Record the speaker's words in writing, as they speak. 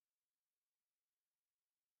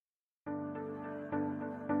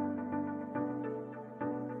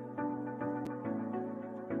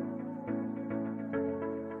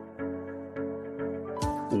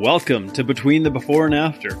Welcome to Between the Before and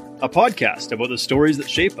After, a podcast about the stories that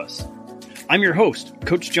shape us. I'm your host,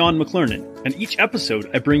 Coach John McLernan, and each episode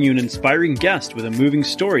I bring you an inspiring guest with a moving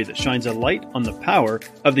story that shines a light on the power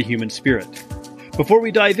of the human spirit. Before we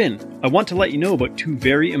dive in, I want to let you know about two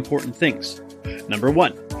very important things. Number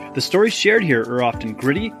one, the stories shared here are often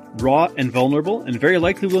gritty, raw, and vulnerable, and very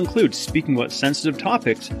likely will include speaking about sensitive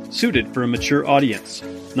topics suited for a mature audience.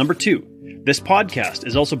 Number two, this podcast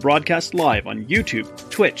is also broadcast live on YouTube,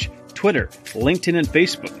 Twitch, Twitter, LinkedIn, and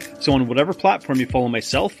Facebook. So on whatever platform you follow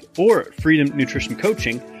myself or Freedom Nutrition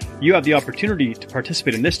Coaching, you have the opportunity to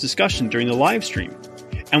participate in this discussion during the live stream.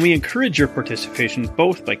 And we encourage your participation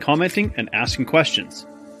both by commenting and asking questions.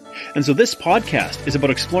 And so this podcast is about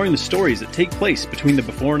exploring the stories that take place between the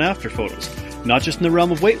before and after photos, not just in the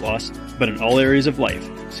realm of weight loss, but in all areas of life.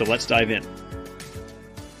 So let's dive in.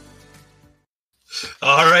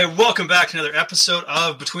 All right, welcome back to another episode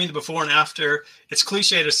of Between the Before and After. It's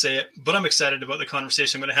cliche to say it, but I'm excited about the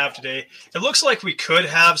conversation I'm going to have today. It looks like we could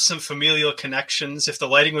have some familial connections if the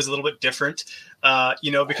lighting was a little bit different,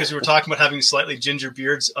 because we were talking about having slightly ginger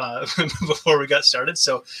beards before we got started.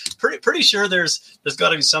 So pretty sure there's got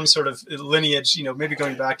to be some sort of lineage, maybe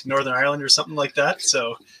going back to Northern Ireland or something like that.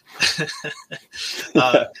 So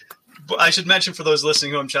I should mention for those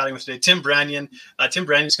listening who I'm chatting with today, Tim Branyan. Tim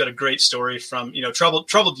Branyan's got a great story from,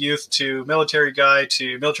 troubled youth to military guy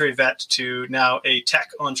to military vet to now a tech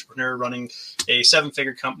entrepreneur running a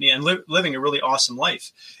 7-figure company and living a really awesome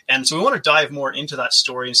life. And so we want to dive more into that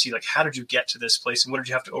story and see, how did you get to this place and what did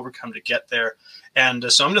you have to overcome to get there?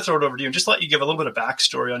 And so I'm going to throw it over to you and just let you give a little bit of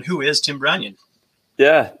backstory on who is Tim Branyan.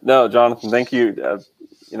 Yeah, no, Jonathan, thank you.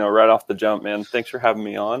 Right off the jump, man. Thanks for having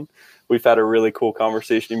me on. We've had a really cool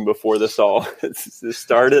conversation even before this all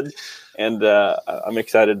started, and I'm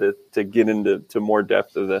excited to get into more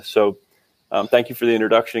depth of this. So thank you for the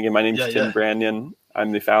introduction. Again, my name is Tim Branyan.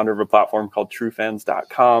 I'm the founder of a platform called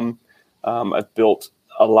TrueFans.com. I've built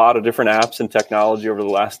a lot of different apps and technology over the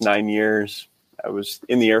last 9 years. I was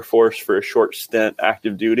in the Air Force for a short stint,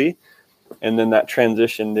 active duty, and then that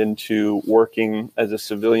transitioned into working as a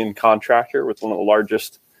civilian contractor with one of the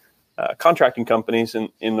largest contracting companies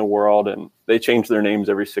in the world, and they change their names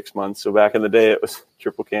every 6 months. So back in the day, it was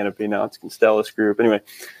Triple Canopy. Now it's Constellus Group. Anyway,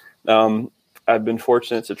 I've been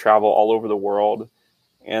fortunate to travel all over the world,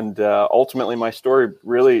 and ultimately my story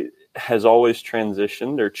really has always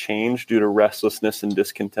transitioned or changed due to restlessness and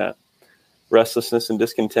discontent. Restlessness and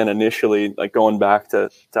discontent initially, like going back to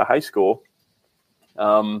high school,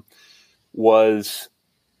 was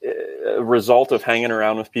a result of hanging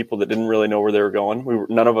around with people that didn't really know where they were going.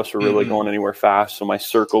 None of us were really going anywhere fast. So my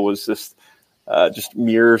circle was just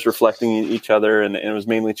mirrors reflecting each other. And it was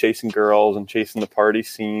mainly chasing girls and chasing the party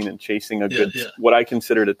scene and chasing what I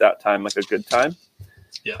considered at that time, like a good time,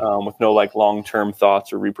 with no long-term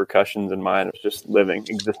thoughts or repercussions in mind. It was just living,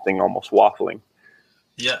 existing, almost waffling.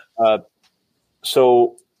 Yeah.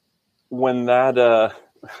 So when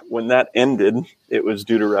that ended, it was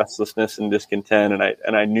due to restlessness and discontent,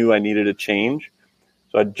 and I knew I needed a change.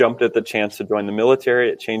 So I jumped at the chance to join the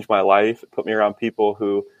military. It changed my life. It put me around people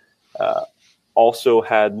who also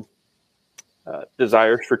had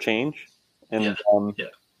desires for change. And I'm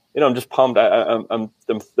just pumped. That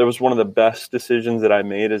was one of the best decisions that I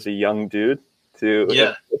made as a young dude to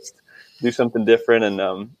just do something different.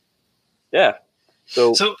 And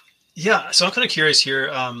So I'm kind of curious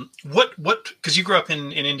here. What? Because you grew up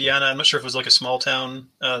in Indiana. I'm not sure if it was like a small town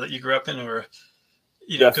that you grew up in, or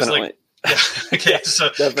definitely. Okay. So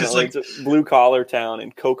definitely, it's a blue collar town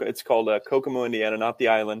in It's called Kokomo, Indiana, not the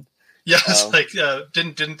island. Yeah, it's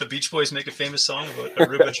didn't the Beach Boys make a famous song about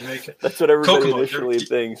Aruba, Jamaica? That's what everybody initially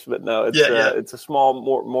thinks, but no, it's a small,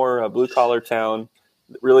 more blue collar town.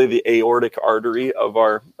 Really, the aortic artery of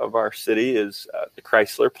our city is the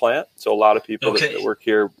Chrysler plant. So a lot of people that work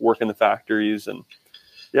here work in the factories, and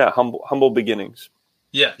humble beginnings.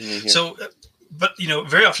 Yeah. So, but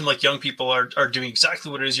very often young people are doing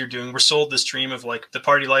exactly what it is you're doing. We're sold this dream of the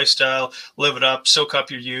party lifestyle, live it up, soak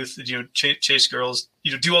up your youth, chase girls,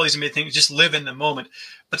 do all these amazing things, just live in the moment.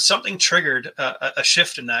 But something triggered a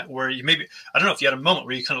shift in that where you maybe, I don't know if you had a moment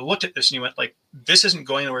where you kind of looked at this and you went this isn't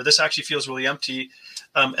going anywhere. This actually feels really empty.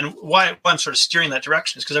 And why I'm sort of steering that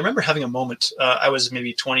direction is because I remember having a moment. I was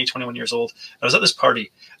maybe 20, 21 years old. I was at this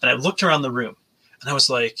party and I looked around the room and I was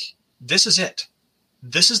like, this is it.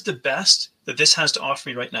 This is the best that this has to offer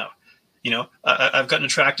me right now. I've got an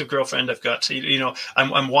attractive girlfriend. I've got,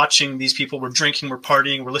 I'm watching these people. We're drinking, we're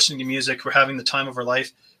partying, we're listening to music, we're having the time of our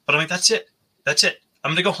life. But I'm like, that's it. I'm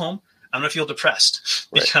going to go home. I'm going to feel depressed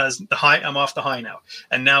because I'm off the high now.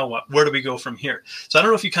 And now what? Where do we go from here? So I don't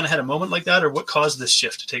know if you kind of had a moment like that or what caused this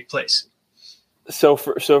shift to take place. So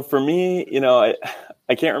for me,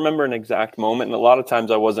 I can't remember an exact moment, and a lot of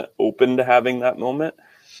times I wasn't open to having that moment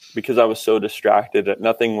because I was so distracted that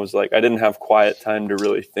nothing was like, I didn't have quiet time to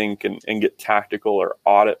really think and get tactical or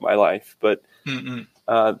audit my life. But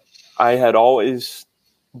I had always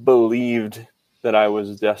believed that I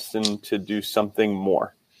was destined to do something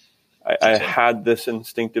more. I had this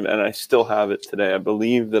instinctive, and I still have it today. I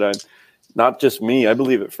believe that I'm not just me. I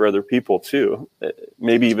believe it for other people too,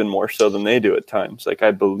 maybe even more so than they do at times. Like,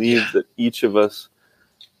 I believe that each of us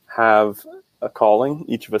have a calling.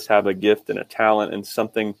 Each of us have a gift and a talent and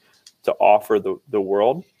something to offer the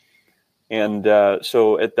world. And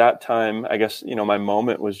so at that time, I guess, my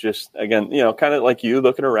moment was just, again, kind of like you,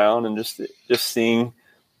 looking around and just seeing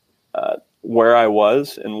where I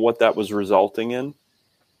was and what that was resulting in.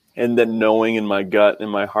 And then knowing in my gut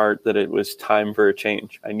and my heart that it was time for a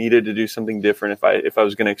change. I needed to do something different if I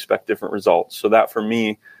was going to expect different results. So that for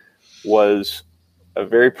me was a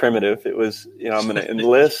very primitive. It was, I'm going to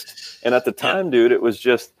enlist. And at the time, dude, it was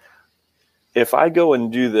just, if I go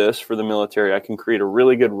and do this for the military, I can create a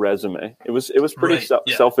really good resume. It was pretty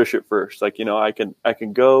selfish at first. Like, I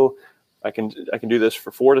can do this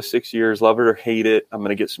for 4 to 6 years, love it or hate it. I'm going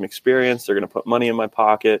to get some experience. They're going to put money in my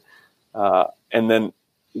pocket. And then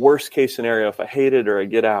worst case scenario, if I hate it or I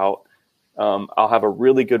get out, I'll have a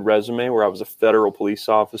really good resume where I was a federal police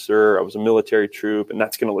officer, I was a military troop, and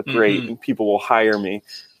that's going to look great, and people will hire me,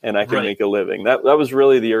 and I can make a living. That was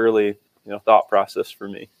really the early, thought process for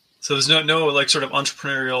me. So there's no like sort of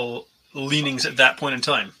entrepreneurial leanings at that point in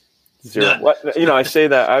time. Zero. I say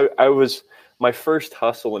that I was, my first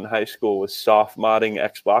hustle in high school was soft modding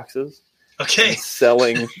Xboxes. Okay.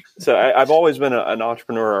 Selling. So I've always been an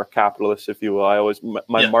entrepreneur or a capitalist, if you will.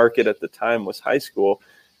 My market at the time was high school.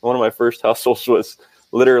 One of my first hustles was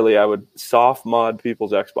literally I would soft mod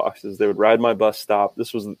people's Xboxes. They would ride my bus stop.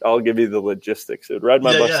 I'll give you the logistics. They would ride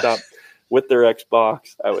my bus stop with their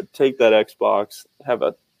Xbox. I would take that Xbox, have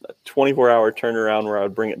a 24-hour turnaround where I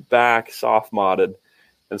would bring it back, soft modded.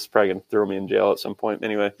 It's probably going to throw me in jail at some point.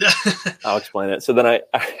 Anyway, I'll explain it. So then I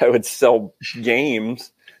would sell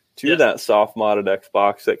games to that soft modded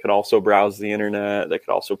Xbox that could also browse the internet, that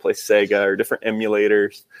could also play Sega or different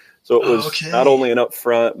emulators. So it was not only an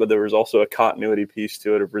upfront, but there was also a continuity piece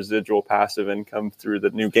to it of residual passive income through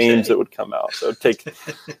the new games that would come out. So take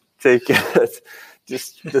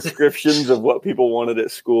just descriptions of what people wanted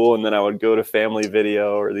at school, and then I would go to Family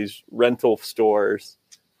Video or these rental stores.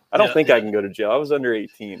 I don't think I can go to jail. I was under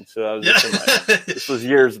 18, so I was this was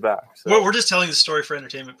years back. So. Well, we're just telling the story for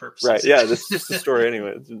entertainment purposes. Right, yeah, this is just the story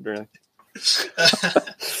anyway.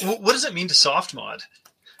 What does it mean to soft mod?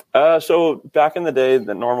 So back in the day,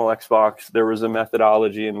 the normal Xbox, there was a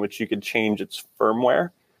methodology in which you could change its firmware.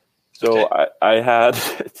 So I had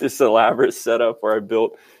this elaborate setup where I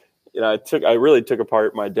built, I really took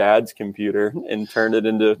apart my dad's computer and turned it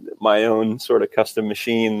into my own sort of custom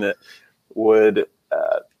machine that would,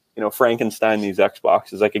 Frankenstein these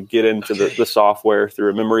Xboxes. I could get into the software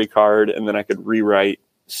through a memory card, and then I could rewrite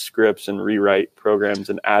scripts and rewrite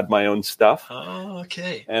programs and add my own stuff. Oh,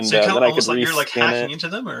 okay. And so then I could you're like hacking into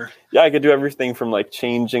them, or? Yeah, I could do everything from like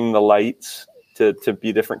changing the lights to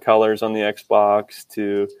be different colors on the Xbox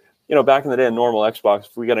to, back in the day, a normal Xbox,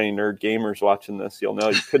 if we got any nerd gamers watching this, you'll know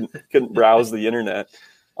you couldn't browse the internet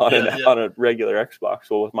on a regular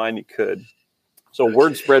Xbox. Well, with mine, you could. So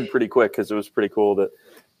word spread pretty quick because it was pretty cool that,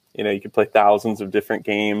 you could play thousands of different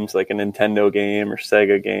games, like a Nintendo game or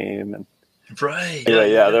Sega game. And right.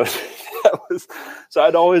 That was, so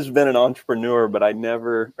I'd always been an entrepreneur, but I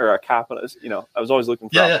never, or a capitalist, I was always looking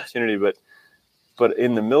for opportunity, but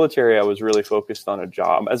in the military, I was really focused on a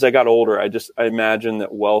job. As I got older, I imagined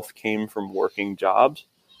that wealth came from working jobs.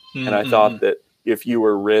 Mm-hmm. And I thought that if you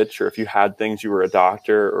were rich or if you had things, you were a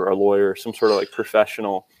doctor or a lawyer, some sort of like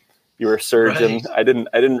professional, you were a surgeon. Right. I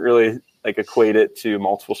didn't really like equate it to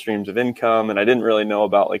multiple streams of income. And I didn't really know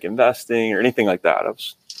about like investing or anything like that. I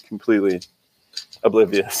was completely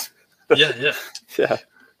oblivious. Yeah.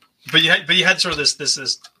 But you had sort of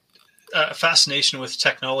this fascination with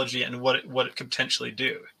technology and what it could potentially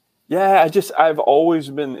do. Yeah, I've always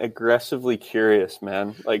been aggressively curious,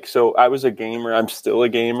 man. Like, so I was a gamer. I'm still a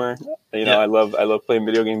gamer. I love playing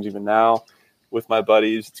video games even now with my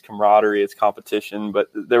buddies. It's camaraderie, it's competition. But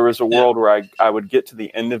there was a world where I would get to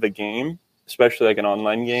the end of a game, especially like an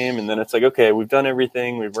online game, and then it's like, okay, we've done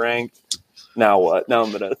everything, we've ranked. Now what? Now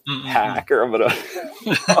I'm going to hack or I'm going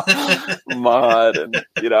to mod.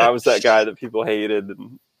 And, I was that guy that people hated.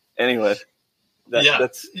 And anyway,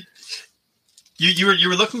 that's... You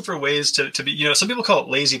were looking for ways to be, some people call it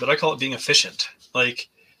lazy, but I call it being efficient. Like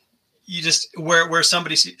you just, where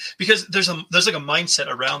somebody because there's like a mindset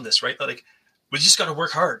around this, right? Like well, you just got to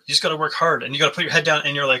work hard. You just got to work hard, and you got to put your head down.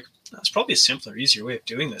 And you're like, that's probably a simpler, easier way of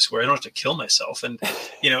doing this, where I don't have to kill myself. And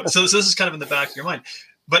so this is kind of in the back of your mind.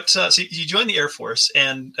 But so you joined the Air Force,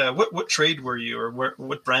 and what trade were you, or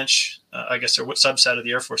what branch, I guess, or what subset of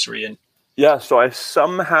the Air Force were you in? Yeah, so I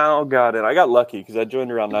somehow got in. I got lucky because I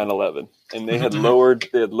joined around 9/11, and they had lowered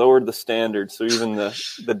the standard, so even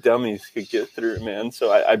the dummies could get through, man. So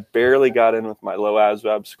I barely got in with my low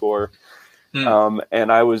ASVAB score,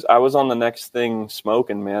 and I was on the next thing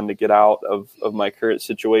smoking, man, to get out of my current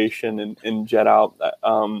situation and jet out.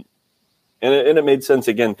 And it made sense,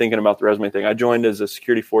 again, thinking about the resume thing. I joined as a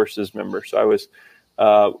security forces member, so I was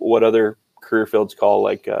what other career fields call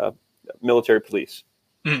like military police.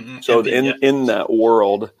 So in that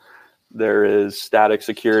world, there is static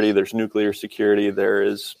security, there's nuclear security, there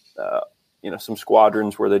is some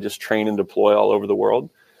squadrons where they just train and deploy all over the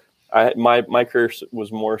world. My career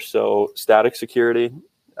was more so static security,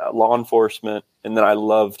 law enforcement, and then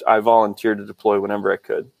I volunteered to deploy whenever I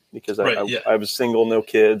could because I was single, no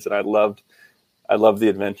kids, and I loved the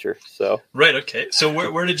adventure. So right, okay. So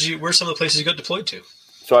where's some of the places you got deployed to?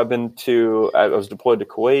 So I was deployed to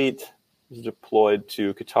Kuwait. Was deployed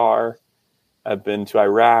to Qatar. I've been to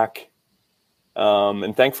Iraq,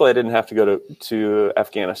 and thankfully I didn't have to go to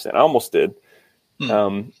Afghanistan. I almost did,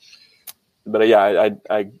 but yeah,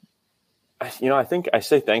 I think I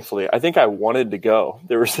say thankfully. I think I wanted to go.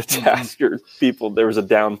 There was a task or there was a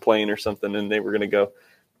down plane or something, and they were going to go,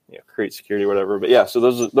 create security or whatever. But yeah, so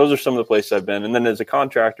those are some of the places I've been. And then as a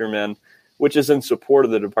contractor, man, which is in support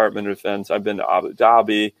of the Department of Defense, I've been to Abu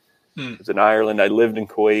Dhabi. I was in Ireland. I lived in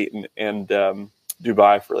Kuwait and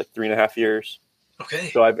Dubai for like 3.5 years.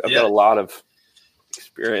 Okay. So I've got a lot of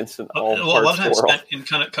experience in all parts of the world. A lot of time spent in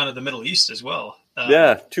kind of the Middle East as well.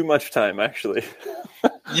 Yeah, too much time actually.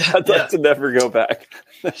 I'd like to never go back.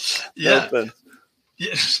 Yeah. No,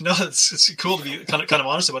 it's cool to be kind of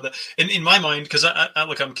honest about that. In my mind, because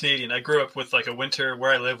I'm Canadian. I grew up with like a winter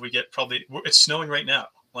where I live. We get it's snowing right now.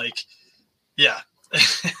 Like, yeah.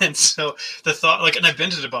 And so the thought, and I've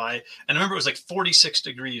been to Dubai, and I remember it was like 46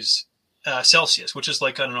 degrees Celsius, which is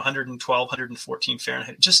like, I don't know, 112, 114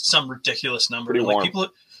 Fahrenheit, just some ridiculous number. Pretty warm.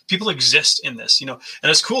 People exist in this, and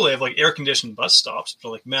it's cool. They have like air conditioned bus stops,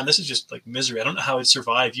 but like, man, this is just like misery. I don't know how I'd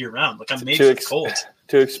survive year round. Like I'm made for the cold.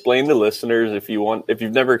 To explain to listeners, if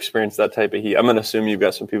you've never experienced that type of heat, I'm going to assume you've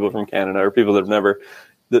got some people from Canada or people that have never,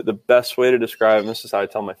 the best way to describe, and this is how I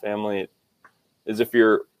tell my family, is if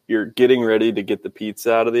you're getting ready to get the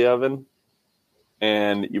pizza out of the oven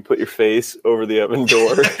and you put your face over the oven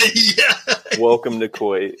door. Welcome to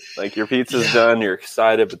Kuwait. Like your pizza's done, you're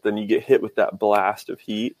excited, but then you get hit with that blast of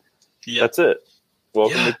heat. Yeah. That's it.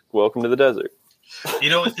 Welcome to the desert.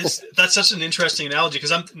 That's such an interesting analogy because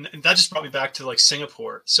that just brought me back to like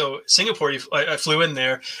Singapore. So Singapore, I flew in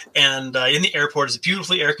there, and in the airport is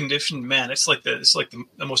beautifully air conditioned. Man, it's like the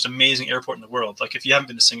most amazing airport in the world. Like if you haven't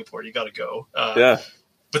been to Singapore, you got to go.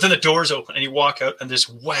 But then the doors open and you walk out and this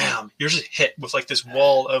wham, you're just hit with like this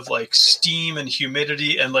wall of like steam and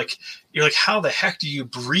humidity. And like, you're like, how the heck do you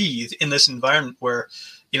breathe in this environment where,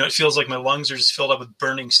 it feels like my lungs are just filled up with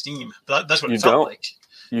burning steam. But that's what it felt like.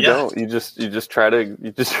 You don't. You just try to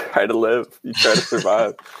live. You try to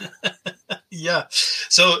survive. Yeah.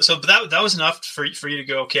 So but that was enough for you to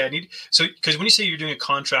go, okay, because when you say you're doing a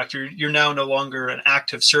contract, you're now no longer an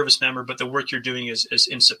active service member, but the work you're doing is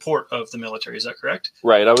in support of the military. Is that correct?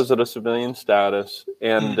 Right. I was at a civilian status.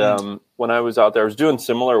 And when I was out there, I was doing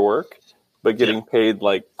similar work, but getting paid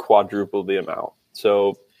like quadruple the amount.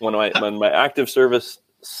 So when my active service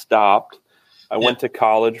stopped, I went to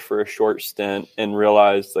college for a short stint and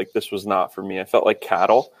realized like this was not for me. I felt like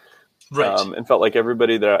cattle, and felt like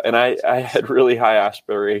everybody there. And I had really high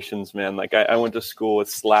aspirations, man. Like I went to school with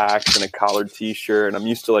slacks and a collared T-shirt, and I'm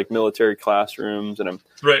used to like military classrooms, and I'm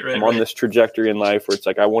on this trajectory in life where it's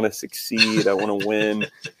like I want to succeed, I want to win.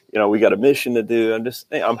 We got a mission to do.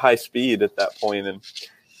 I'm high speed at that point, and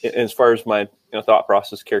as far as my thought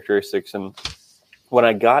process characteristics, and when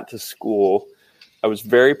I got to school, I was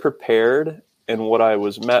very prepared. And what I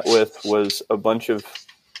was met with was a bunch of,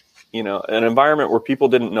 an environment where people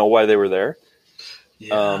didn't know why they were there.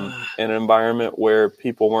 An environment where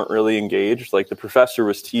people weren't really engaged. Like the professor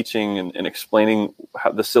was teaching and explaining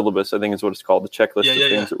how the syllabus, I think is what it's called, the checklist of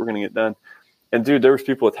things that we're going to get done. And dude, there was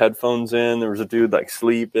people with headphones in. There was a dude like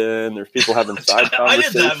sleeping. There's people having side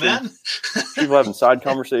conversations. I did that, man. People having side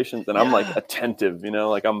conversations, and I'm like attentive,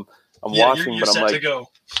 like I'm watching, you're but I'm like,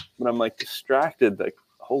 but I'm like distracted, like.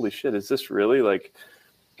 Holy shit, is this really like,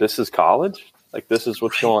 this is college? Like this is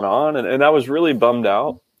what's going on? And I was really bummed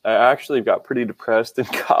out. I actually got pretty depressed in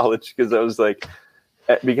college because I was like,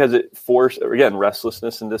 because it forced, again,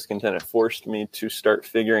 restlessness and discontent. It forced me to start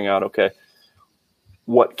figuring out, okay,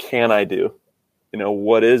 what can I do?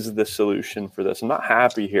 What is the solution for this? I'm not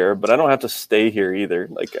happy here, but I don't have to stay here either.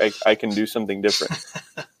 Like I can do something different.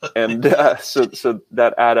 And so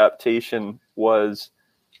that adaptation was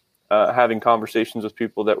having conversations with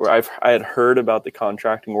people that I had heard about the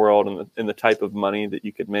contracting world and the type of money that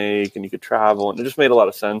you could make and you could travel. And it just made a lot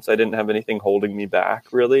of sense. I didn't have anything holding me back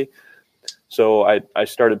really. So I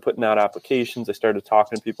started putting out applications. I started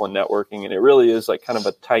talking to people and networking, and it really is like kind of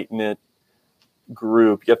a tight-knit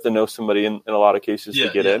group. You have to know somebody in a lot of cases to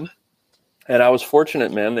get in. And I was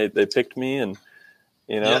fortunate, man. They picked me and,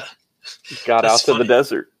 got out to the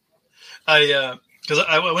desert. Because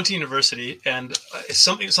I went to university, and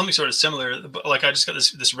something sort of similar. But like I just got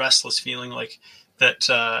this restless feeling like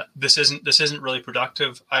that this isn't really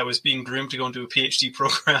productive. I was being groomed to go into a PhD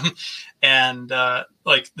program, and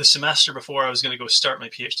like the semester before I was going to go start my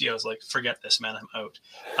PhD, I was like, forget this, man, I'm out.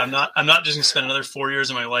 I'm not just going to spend another 4 years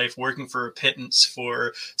of my life working for a pittance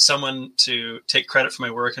for someone to take credit for my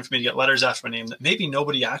work and for me to get letters after my name that maybe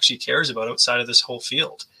nobody actually cares about outside of this whole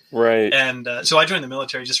field. Right. And so I joined the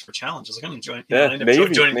military just for challenges. Like I'm going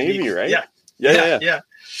to join. Maybe, right? Yeah.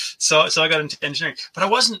 So I got into engineering, but I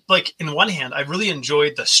wasn't like, in one hand, I really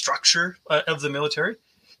enjoyed the structure of the military,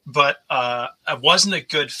 but I wasn't a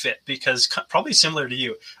good fit because probably similar to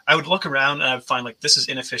you, I would look around and I would find like, this is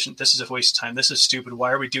inefficient. This is a waste of time. This is stupid.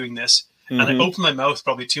 Why are we doing this? Mm-hmm. And I opened my mouth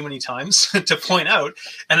probably too many times to point out.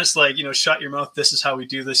 And it's like, shut your mouth. This is how we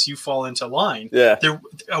do this. You fall into line. Yeah.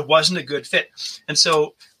 I wasn't a good fit. And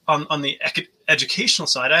so on the educational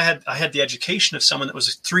side, I had the education of someone that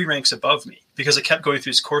was 3 ranks above me because I kept going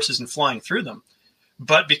through his courses and flying through them.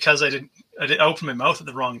 But because I open my mouth at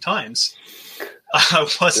the wrong times, I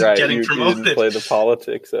wasn't getting promoted. You didn't play the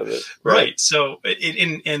politics of it. Right. So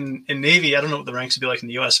in Navy, I don't know what the ranks would be like in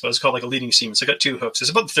the US, but it's called like a leading seaman. So I got 2 hooks.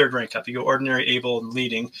 It's about the 3rd rank up. You go ordinary, able, and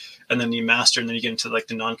leading, and then you master, and then you get into like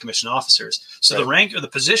the non-commissioned officers. So the rank or the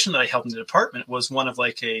position that I held in the department was one of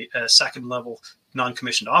like a 2nd level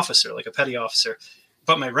non-commissioned officer, like a petty officer.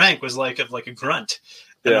 But my rank was like a grunt.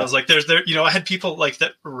 And I was like, I had people like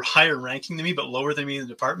that were higher ranking than me, but lower than me in the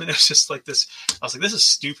department. It was just like this. I was like, this is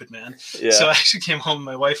stupid, man. Yeah. So I actually came home.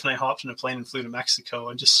 My wife and I hopped in a plane and flew to Mexico,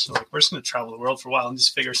 and just like, we're just going to travel the world for a while and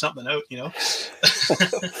just figure something out,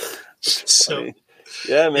 So,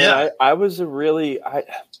 yeah, man, yeah. I was really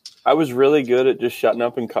good at just shutting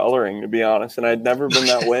up and coloring, to be honest. And I'd never been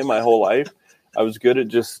that way my whole life. I was good at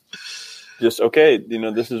just okay,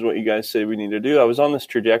 this is what you guys say we need to do. I was on this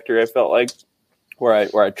trajectory. I felt like where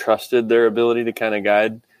I trusted their ability to kind of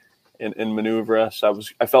guide and maneuver us.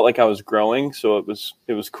 I felt like I was growing, so it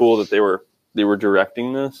was cool that they were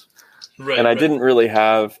directing this. Right. And I didn't really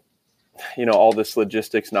have, all this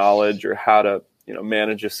logistics knowledge or how to,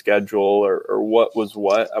 manage a schedule or what was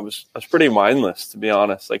what. I was pretty mindless, to be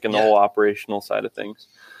honest, like in the whole operational side of things.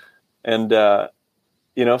 And so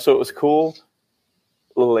it was cool.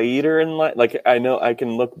 Later in life, like I know I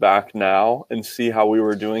can look back now and see how we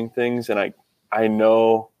were doing things, and I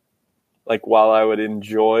know, like, while I would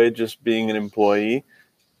enjoy just being an employee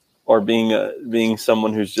or being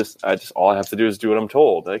someone who's just all I have to do is do what I'm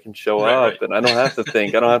told. I can show up and I don't have to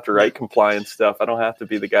think. I don't have to write compliance stuff. I don't have to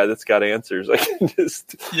be the guy that's got answers. I can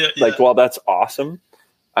just while that's awesome,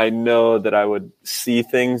 I know that I would see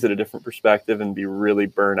things at a different perspective and be really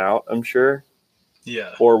burnt out, I'm sure.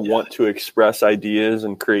 Yeah. Or want to express ideas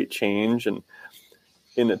and create change. And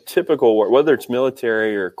in a typical, whether it's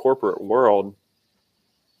military or corporate world,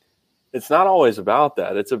 it's not always about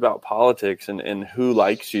that. It's about politics and who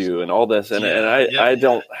likes you and all this. And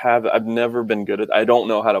I've never been good at, I don't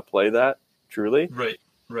know how to play that truly. Right.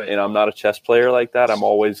 And I'm not a chess player like that. I'm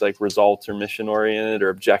always like results or mission oriented or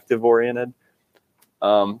objective oriented.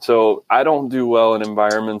 So I don't do well in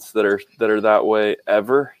environments that are that way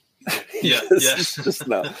ever. It's just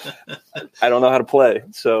not, I don't know how to play.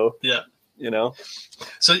 So,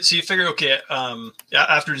 So you figure, okay,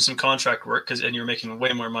 after doing some contract work, and you're making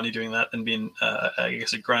way more money doing that than being, I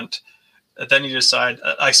guess, a grunt, then you decide,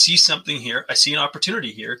 I see something here. I see an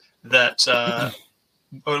opportunity here that,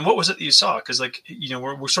 and what was it that you saw? Because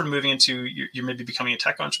we're sort of moving into, you're maybe becoming a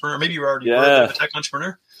tech entrepreneur. Maybe you already were a tech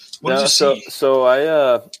entrepreneur. What did you see? So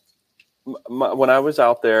I, when I was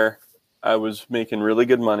out there, I was making really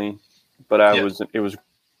good money, but it was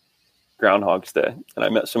Groundhog's Day. And I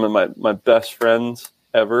met some of my best friends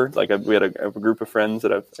ever. Like we had a group of friends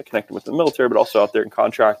that I've connected with in the military, but also out there in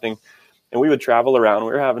contracting. And we would travel around.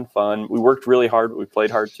 We were having fun. We worked really hard, but we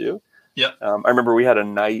played hard too. Yeah. I remember we had a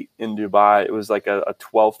night in Dubai. It was like a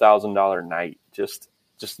 $12,000 night, just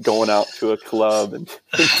just going out to a club and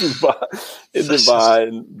Dubai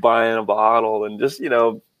and buying a bottle and just,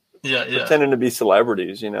 pretending to be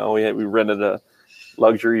celebrities. We rented a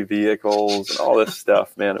luxury vehicles and all this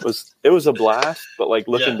stuff, man. It was a blast, but like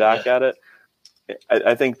looking back at it,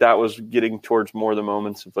 I think that was getting towards more the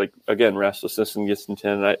moments of like, again, restlessness and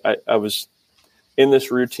discontent. I was in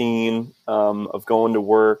this routine of going to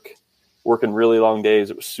work, working really long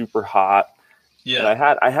days. It was super hot. Yeah.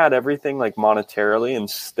 And I had everything like monetarily and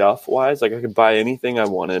stuff wise. Like I could buy anything I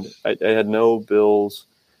wanted. I had no bills.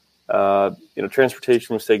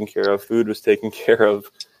 Transportation was taken care of. Food was taken care of.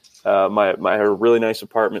 My really nice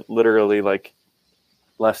apartment, literally like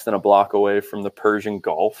less than a block away from the Persian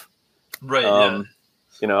Gulf. Right.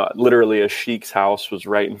 Literally a sheik's house was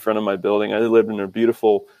right in front of my building. I lived in a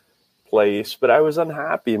beautiful place, but I was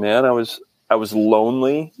unhappy, man. I was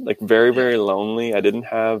lonely, like very, very lonely. I didn't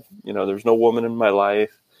have, there was no woman in my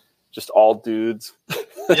life, just all dudes,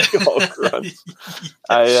 all grunts.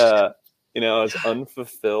 I was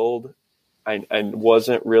unfulfilled. I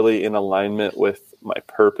wasn't really in alignment with my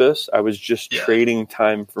purpose. I was just trading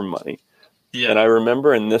time for money. Yeah. And I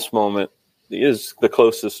remember in this moment, it is the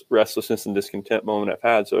closest restlessness and discontent moment I've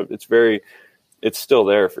had. So it's still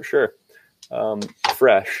there for sure.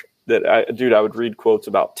 Fresh that I would read quotes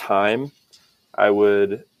about time. I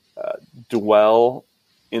would dwell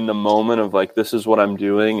in the moment of like, this is what I'm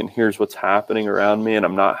doing and here's what's happening around me and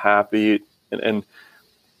I'm not happy and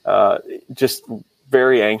just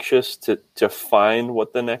very anxious to find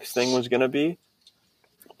what the next thing was going to be,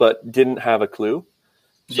 but didn't have a clue.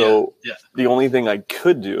 So the only thing I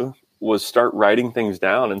could do was start writing things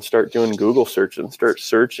down and start doing Google search and start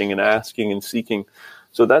searching and asking and seeking.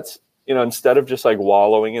 So that's, instead of just like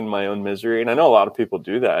wallowing in my own misery. And I know a lot of people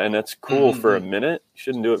do that and it's cool for a minute. You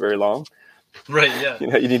shouldn't do it very long. Right. Yeah.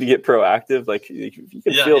 You need to get proactive. Like you can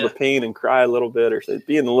feel the pain and cry a little bit or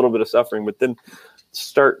be in a little bit of suffering, but then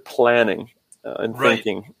start planning and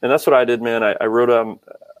thinking. And that's what I did, man. I wrote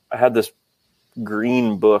I had this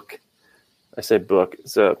green book. I say book.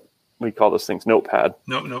 It's we call those things notepad.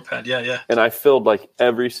 Notepad. Yeah. And I filled like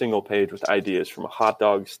every single page with ideas from a hot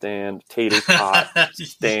dog stand, tater tot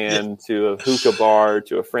stand, to a hookah bar,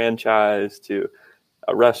 to a franchise, to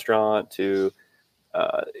a restaurant, to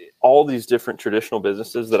all these different traditional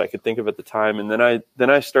businesses that I could think of at the time. And then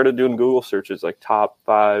I started doing Google searches like top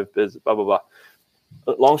 5 business, blah, blah,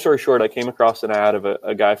 blah. Long story short, I came across an ad of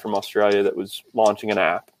a guy from Australia that was launching an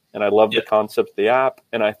app. And I loved the concept of the app.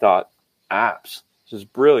 And I thought, apps, this is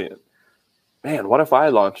brilliant. Man, what if I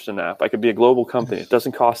launched an app? I could be a global company. It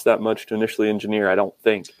doesn't cost that much to initially engineer, I don't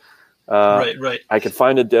think. Right. I could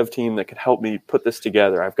find a dev team that could help me put this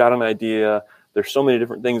together. I've got an idea. There's so many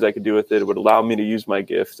different things I could do with it. It would allow me to use my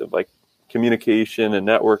gift of like communication and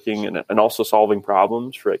networking and also solving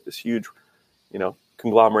problems for like this huge,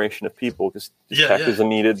 conglomeration of people because tech is a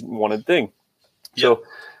needed, wanted thing. So,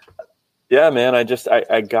 man,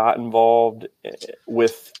 I got involved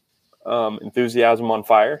with enthusiasm on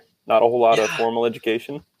fire. Not a whole lot of formal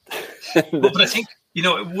education. Well, but I think,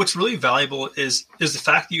 what's really valuable is the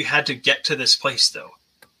fact that you had to get to this place though,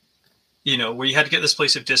 where you had to get this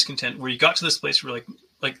place of discontent, where you got to this place where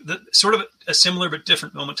sort of a similar but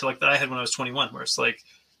different moment to like that I had when I was 21, where it's like,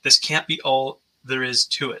 this can't be all there is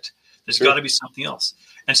to it. There's got to be something else.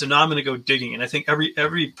 And so now I'm going to go digging. And I think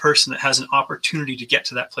every person that has an opportunity to get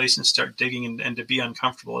to that place and start digging and to be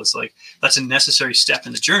uncomfortable is like, that's a necessary step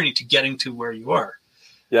in the journey to getting to where you are.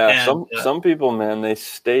 Yeah, and some people, man, they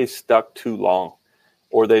stay stuck too long,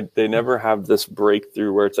 or they never have this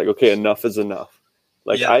breakthrough where it's like, okay, enough is enough.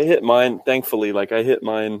 Like I hit mine, thankfully,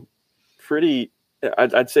 pretty,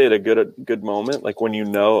 I'd say at a good moment, like when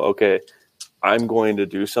okay, I'm going to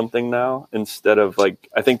do something now, instead of like,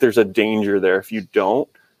 I think there's a danger there if you don't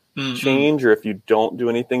change or if you don't do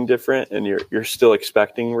anything different and you're still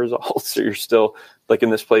expecting results or you're still like in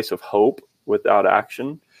this place of hope without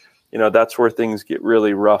action. That's where things get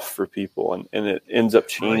really rough for people and it ends up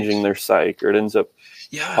changing their psyche, or it ends up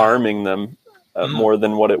harming them more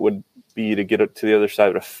than what it would be to get it to the other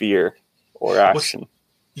side of fear or action.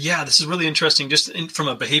 This is really interesting just from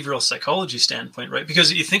a behavioral psychology standpoint, right?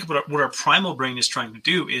 Because you think about what our primal brain is trying to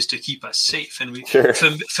do is to keep us safe, and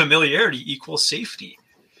familiarity equals safety.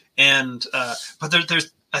 And but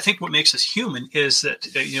there's I think what makes us human is that,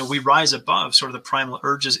 we rise above sort of the primal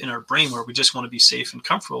urges in our brain where we just want to be safe and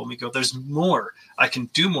comfortable. And we go, there's more. I can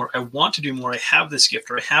do more. I want to do more. I have this gift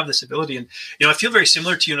or I have this ability. And, I feel very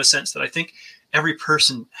similar to you in a sense that I think every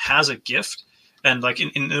person has a gift. And like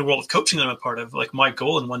in the world of coaching that I'm a part of, like my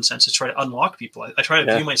goal in one sense is try to unlock people. I try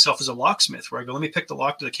to view myself as a locksmith where I go, let me pick the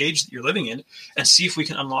lock to the cage that you're living in and see if we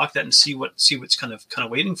can unlock that and see what's kind of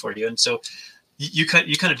waiting for you. And so, you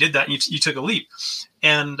kind of did that, and you took a leap.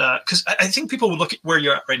 And because I think people would look at where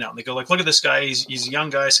you're at right now and they go like, look at this guy, he's a young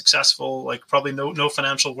guy, successful, like probably no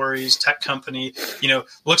financial worries, tech company,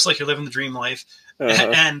 looks like you're living the dream life.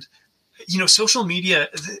 And social media,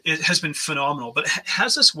 it has been phenomenal, but it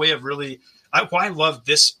has this way of really, why I love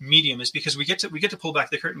this medium is because we get to pull back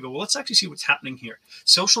the curtain and go, well, let's actually see what's happening here.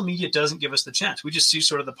 Social media doesn't give us the chance. We just see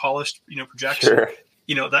sort of the polished, projection,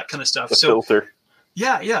 that kind of stuff. The filter.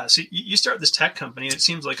 Yeah. So you start this tech company, and it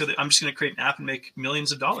seems like I'm just going to create an app and make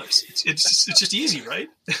millions of dollars. It's just easy, right?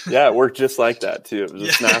 Yeah, it worked just like that too. It was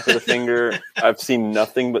a snap of the finger. I've seen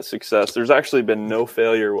nothing but success. There's actually been no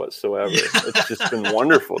failure whatsoever. Yeah. It's just been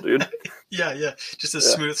wonderful, dude. Yeah. Just a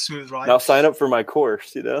smooth ride. Now sign up for my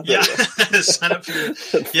course. Yeah, sign up for your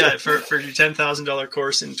for your $10,000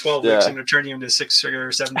 course in 12 weeks, and it'll turn you into a 6-figure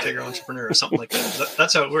or 7-figure entrepreneur or something like that.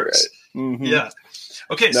 That's how it works. Right. Mm-hmm. Yeah.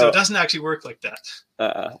 Okay, so it doesn't actually work like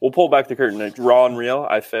that. We'll pull back the curtain. Like, raw and real,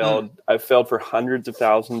 I failed. I failed for hundreds of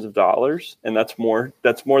thousands of dollars, and that's more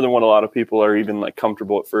than what a lot of people are even like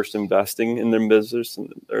comfortable at first investing in their business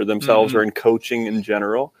or themselves or in coaching in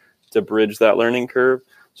general to bridge that learning curve.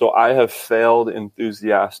 So I have failed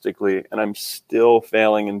enthusiastically, and I'm still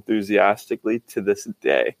failing enthusiastically to this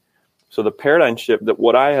day. So the paradigm shift that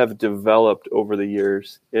what I have developed over the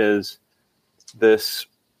years is this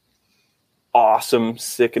awesome,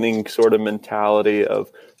 sickening sort of mentality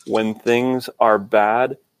of when things are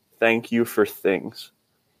bad, thank you for things.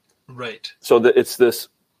 Right. So that it's this,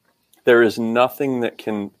 there is nothing that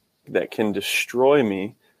can destroy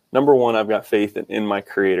me. Number one, I've got faith in my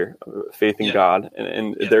creator, faith in God.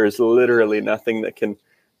 And there is literally nothing that can,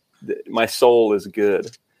 my soul is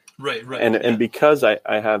good. Right. And because I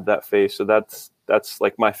have that faith, so that's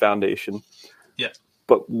like my foundation. Yeah.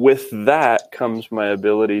 But with that comes my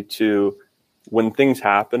ability to, when things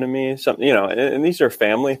happen to me, something, and these are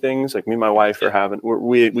family things, like me and my wife are having,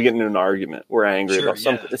 we get into an argument. We're angry about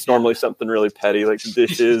something. It's normally something really petty, like the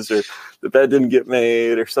dishes or the bed didn't get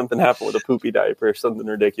made or something happened with a poopy diaper or something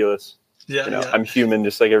ridiculous. I'm human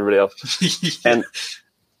just like everybody else. And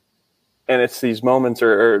it's these moments,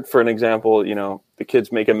 or for an example, the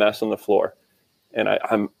kids make a mess on the floor, and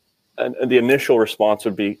and the initial response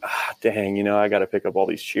would be, dang, I got to pick up all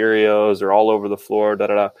these Cheerios. They're all over the floor,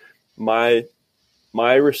 da-da-da.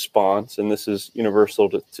 My response, and this is universal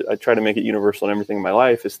I try to make it universal in everything in my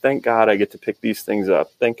life, is thank God I get to pick these things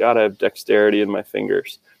up. Thank God I have dexterity in my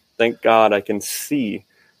fingers. Thank God I can see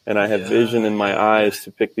and I have vision in my eyes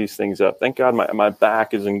to pick these things up. Thank God my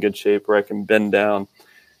back is in good shape where I can bend down.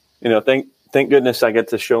 Thank goodness I get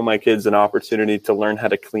to show my kids an opportunity to learn how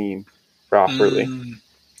to clean properly.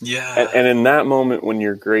 And in that moment when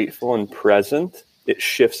you're grateful and present, it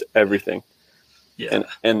shifts everything. Yeah.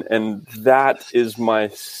 And that's my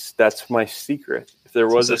secret. If there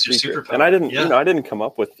was a secret, and I didn't, I didn't come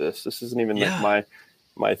up with this. This isn't even like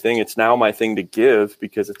my thing. It's now my thing to give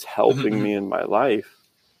because it's helping me in my life.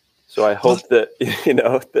 So I hope that,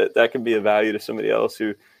 that can be of value to somebody else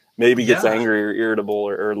who maybe gets angry or irritable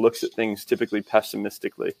or looks at things typically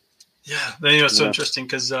pessimistically. Yeah. It's so interesting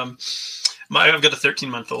because I've got a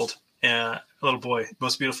 13-month-old. A little boy,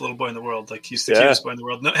 most beautiful little boy in the world. Like he's the cutest boy in the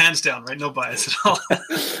world. No, hands down, right? No bias at all.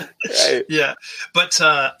 Right. Yeah. But,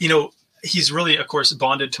 he's really, of course,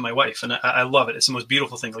 bonded to my wife. And I love it. It's the most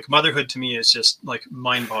beautiful thing. Like motherhood to me is just like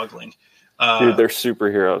mind boggling. Dude, they're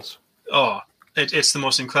superheroes. Oh, it's the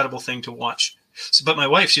most incredible thing to watch. So, but my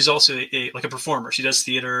wife, she's also a performer. She does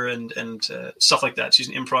theater and stuff like that. She's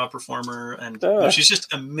an improv performer and she's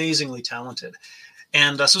just amazingly talented.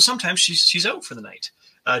 And so sometimes she's out for the night.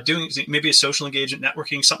 Doing maybe a social engagement,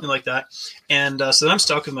 networking, something like that. And so then I'm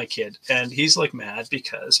stuck with my kid and he's like mad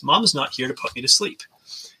because mom's not here to put me to sleep.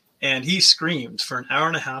 And he screamed for an hour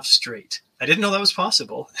and a half straight. I didn't know that was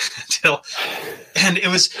possible and it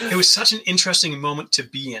was such an interesting moment to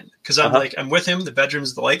be in because I'm like, I'm with him. The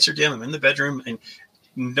bedroom's, the lights are dim. I'm in the bedroom and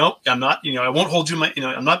nope, I'm not, I won't hold you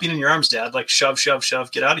I'm not being in your arms, Dad, like shove,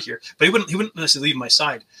 get out of here. But he wouldn't necessarily leave my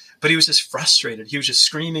side. But he was just frustrated. He was just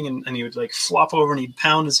screaming and he would like flop over and he'd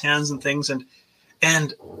pound his hands and things.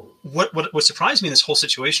 And what surprised me in this whole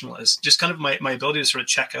situation was just kind of my ability to sort of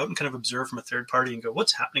check out and kind of observe from a third party and go,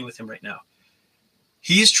 what's happening with him right now?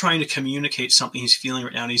 He's trying to communicate something he's feeling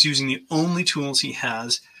right now. And he's using the only tools he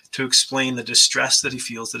has to explain the distress that he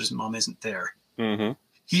feels that his mom isn't there. Mm-hmm.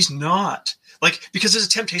 He's not because there's a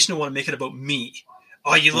temptation to want to make it about me.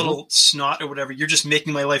 Oh, you little snot or whatever. You're just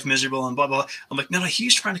making my life miserable and blah, blah, blah. I'm like, no,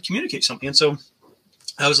 he's trying to communicate something. And so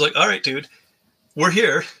I was like, all right, dude, we're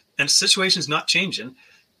here and the situation's not changing.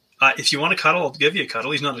 If you want to cuddle, I'll give you a cuddle.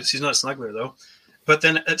 He's not a snuggler though. But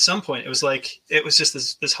then at some point it was just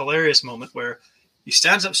this hilarious moment where He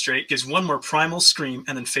stands up straight, gives one more primal scream,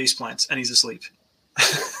 and then face plants, and he's asleep.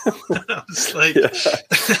 I was like,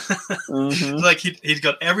 like he'd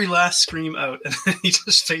got every last scream out, and then he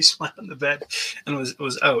just face planted on the bed and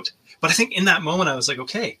was out. But I think in that moment, I was like,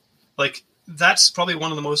 okay, like that's probably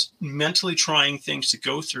one of the most mentally trying things to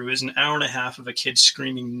go through is an hour and a half of a kid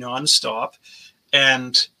screaming nonstop,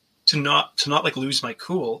 and to not like lose my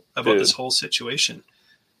cool about this whole situation.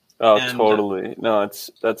 Oh, and, totally. No,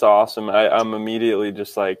 that's awesome. I'm immediately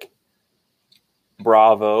just like,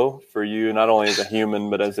 bravo for you, not only as a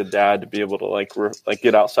human, but as a dad, to be able to like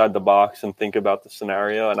get outside the box and think about the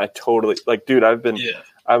scenario. And I totally like, dude,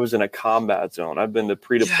 I was in a combat zone. I've been to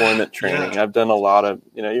pre-deployment training. I've done a lot of,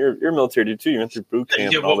 you're military dude too. You went through boot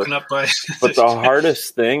camp. You get woken up by. But the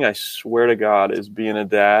hardest thing, I swear to God, is being a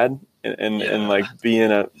dad and like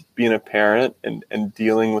being a parent and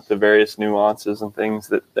dealing with the various nuances and things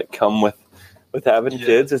that come with having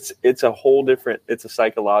kids. It's a whole different, it's a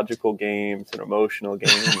psychological game. It's an emotional game.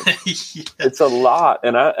 It's a lot.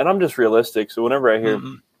 And I'm just realistic. So whenever I hear,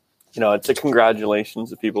 it's a congratulations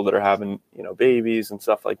to people that are having, babies and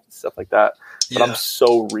stuff like that. But I'm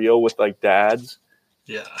so real with like dads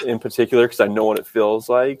in particular, because I know what it feels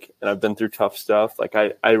like. And I've been through tough stuff. Like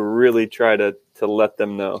I really try to let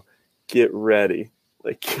them know, get ready.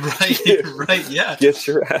 Like, get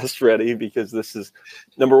your ass ready, because this is,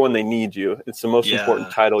 number one, they need you. It's the most important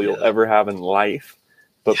title you'll ever have in life.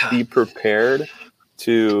 But be prepared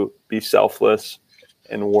to be selfless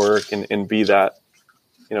and work and be that,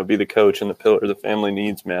 be the coach and the pillar the family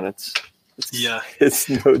needs, man. It's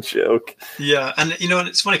no joke. Yeah. And and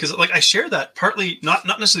it's funny because like I share that partly not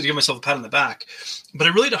necessarily to give myself a pat on the back, but I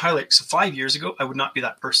really to highlight. So 5 years ago, I would not be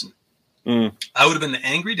that person. I would have been the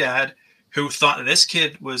angry dad who thought that this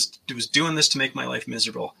kid was doing this to make my life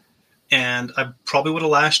miserable. And I probably would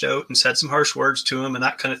have lashed out and said some harsh words to him and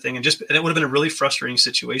that kind of thing. And it would have been a really frustrating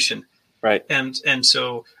situation. Right. And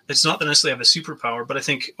so it's not that necessarily I have a superpower, but I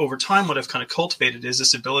think over time, what I've kind of cultivated is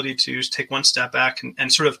this ability to take one step back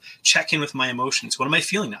and sort of check in with my emotions. What am I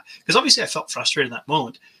feeling now? Because obviously I felt frustrated in that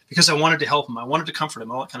moment because I wanted to help him. I wanted to comfort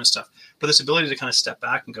him, all that kind of stuff. But this ability to kind of step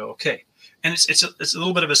back and go, okay. And it's a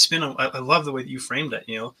little bit of a spin. I love the way that you framed it,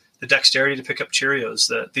 the dexterity to pick up Cheerios,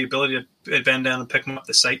 the ability to bend down and pick them up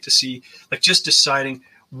the sight to see, like just deciding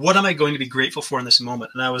what am I going to be grateful for in this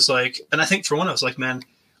moment. And I was like, and I think for one, I was like, man,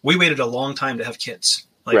 we waited a long time to have kids.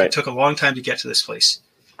 Like It took a long time to get to this place,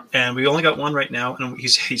 and we only got one right now, and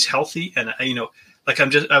he's healthy. And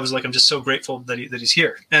I'm just so grateful that he's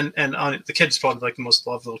here. And the kid's probably like the most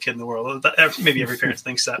loved little kid in the world. Maybe every parent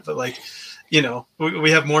thinks that, but like,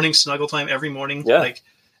 we have morning snuggle time every morning. Yeah. Like,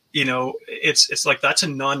 it's like, that's a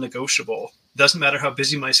non-negotiable. Doesn't matter how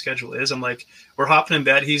busy my schedule is. I'm like, we're hopping in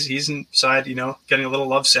bed. He's inside, getting a little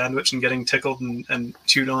love sandwich and getting tickled and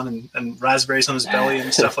chewed on and raspberries on his belly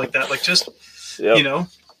and stuff like that. Like just,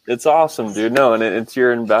 it's awesome, dude. No, and it's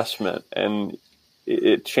your investment, and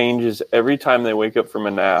it changes every time they wake up from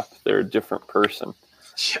a nap. They're a different person.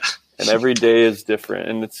 Yeah. And every day is different.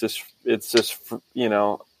 And it's just,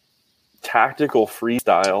 tactical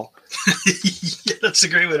freestyle. Yeah, that's a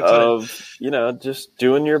great way to put it. Just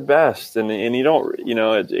doing your best. And you don't,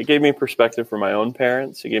 it gave me perspective for my own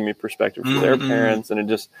parents. It gave me perspective for their parents. And it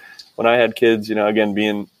just, when I had kids, again,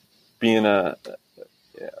 being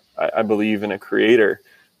I believe in a creator,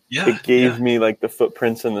 it gave me like the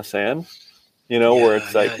footprints in the sand, where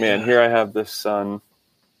it's like, man, here I have this son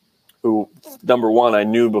who, number one, I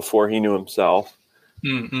knew before he knew himself.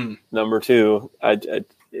 Number two,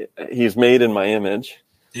 he's made in my image.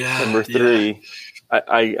 Number three,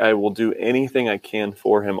 I will do anything I can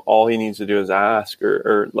for him. All he needs to do is ask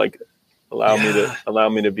or like allow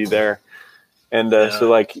me to be there. And so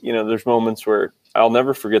like, there's moments where I'll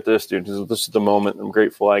never forget this, dude. This is the moment I'm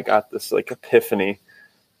grateful I got this like epiphany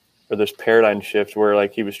or this paradigm shift where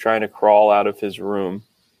like he was trying to crawl out of his room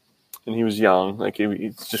and he was young, like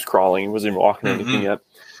he's just crawling. He wasn't even walking anything yet.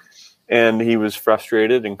 And he was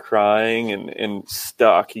frustrated and crying and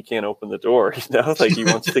stuck. He can't open the door. Like he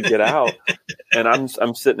wants to get out. And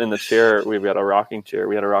I'm sitting in the chair. We've got a rocking chair.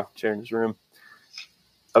 We had a rocking chair in his room,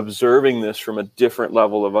 observing this from a different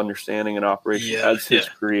level of understanding and operation as his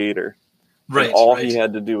creator. Right. All he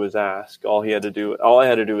had to do was ask. All I had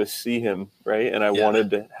to do was see him. Right. And I wanted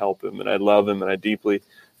to help him, and I love him, and I deeply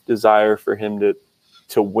desire for him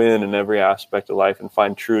to win in every aspect of life and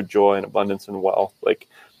find true joy and abundance and wealth. Like,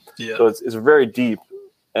 so it's very deep,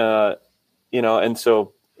 and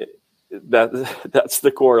so that's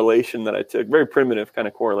the correlation that I took. Very primitive kind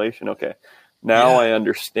of correlation. Okay, now I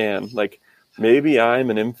understand. Like maybe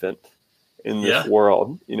I'm an infant in this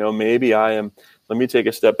world. Maybe I am. Let me take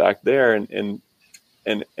a step back there and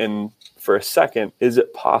And for a second, is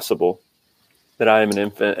it possible that I am an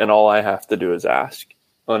infant and all I have to do is ask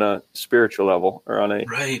on a spiritual level or on a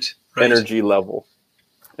energy level?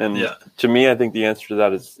 And to me, I think the answer to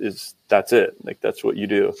that is that's it. Like, that's what you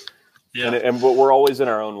do. Yeah. But we're always in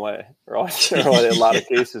our own way. We're always in our own way in a lot of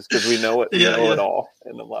cases, because we know it. We know it all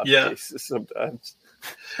in a lot of cases sometimes.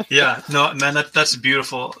 Yeah, no, man, that's a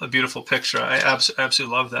beautiful picture. I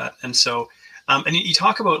absolutely love that. And so, and you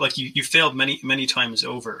talk about, like, you failed many times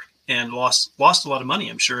over and lost a lot of money,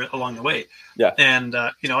 I'm sure, along the way. Yeah. And,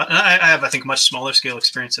 you know, and I have, I think, much smaller scale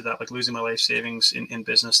experience of that, like losing my life savings in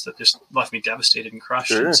business that just left me devastated and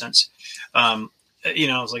crushed in a sense. You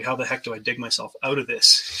know, I was like, how the heck do I dig myself out of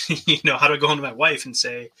this? You know, how do I go home to my wife and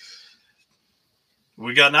say,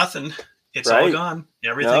 we got nothing. It's all gone.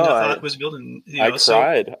 Everything I thought was building. You know, I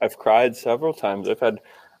cried. I've cried several times.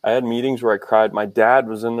 I had meetings where I cried. My dad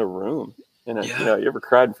was in the room. And you know, you ever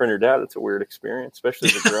cried in front of your dad? It's a weird experience, especially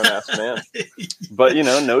as a grown ass man. But you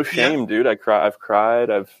know, no shame, dude. I've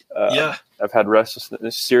cried. I've had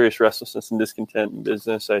restlessness, serious restlessness and discontent in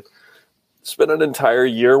business. I spent an entire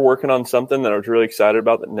year working on something that I was really excited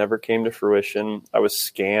about that never came to fruition. I was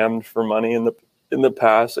scammed for money in the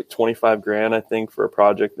past, like $25,000, I think, for a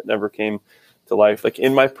project that never came to life. Like,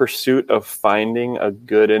 in my pursuit of finding a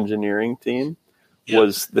good engineering team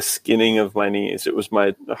was the skinning of my knees. It was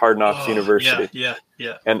my Hard Knocks University. Yeah.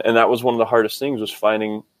 And that was one of the hardest things, was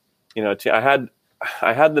finding, you know, I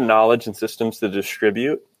had the knowledge and systems to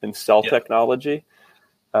distribute and sell technology,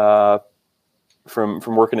 from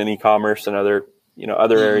working in e-commerce and other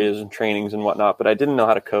areas and trainings and whatnot, but I didn't know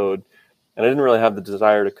how to code, and I didn't really have the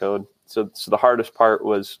desire to code. So the hardest part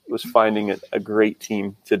was finding a great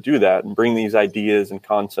team to do that and bring these ideas and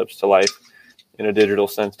concepts to life in a digital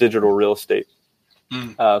sense, digital real estate.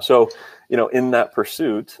 So, you know, in that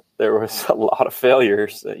pursuit, there was a lot of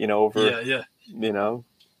failures, you know, over, you know,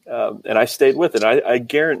 and I stayed with it. I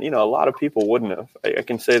guarantee, you know, a lot of people wouldn't have. I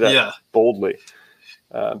can say that boldly.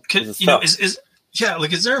 You know,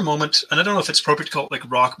 is there a moment, and I don't know if it's appropriate to call it like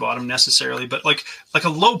rock bottom necessarily, but like a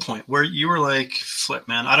low point where you were like, flip,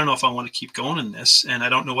 man, I don't know if I want to keep going in this, and I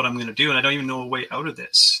don't know what I'm going to do, and I don't even know a way out of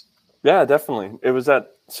this. Yeah, definitely. It was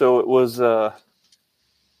that. So it was,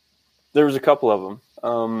 there was a couple of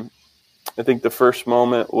them. I think the first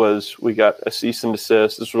moment was we got a cease and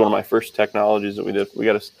desist. This was one of my first technologies that we did. We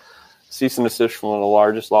got a cease and desist from one of the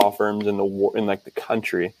largest law firms in the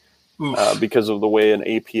country. Because of the way an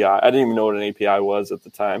API, I didn't even know what an API was at the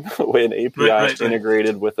time, the way an API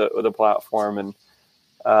integrated with a platform, and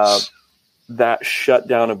that shut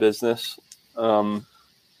down a business. And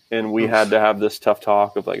we had to have this tough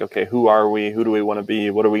talk of like, okay, who are we? Who do we want to be?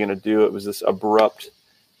 What are we going to do? It was this abrupt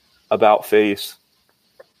about face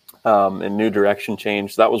and new direction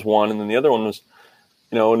change. That was one. And then the other one was,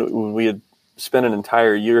 you know, when we had spent an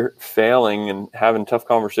entire year failing and having tough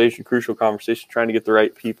conversation, crucial conversation, trying to get the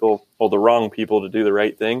right people or the wrong people to do the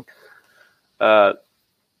right thing.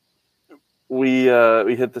 We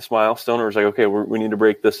hit this milestone where it was like, okay, we need to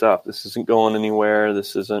break this up. This isn't going anywhere.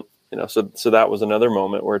 This isn't, you know, so that was another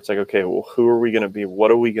moment where it's like, okay, well, who are we going to be?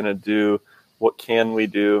 What are we going to do? What can we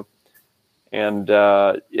do? And,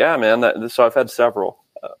 man, so I've had several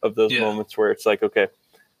of those moments where it's like, okay,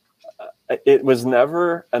 it was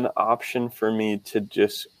never an option for me to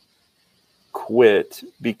just quit,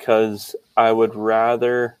 because I would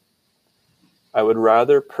rather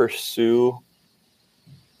pursue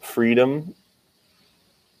freedom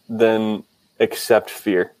than accept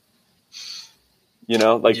fear. You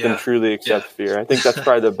know, like than truly accept fear. I think that's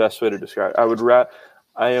probably the best way to describe it.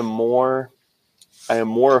 I am more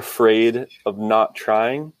afraid of not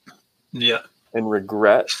trying. And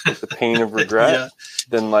regret, like the pain of regret,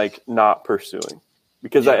 than like not pursuing,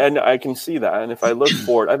 because I can see that. And if I look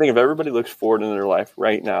forward, I think if everybody looks forward in their life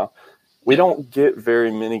right now, we don't get very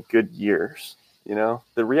many good years. You know,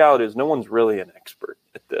 the reality is no one's really an expert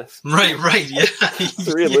at this. Right. Yeah.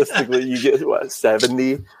 Realistically, you get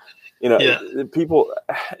 70. You know,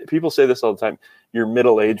 people say this all the time. You're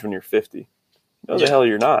middle aged when you're 50. No, the hell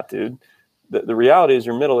you're not, dude. The reality is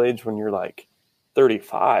you're middle aged when you're like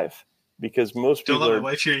 35. Because most people don't let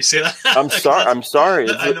my wife hear you say that. I'm sorry.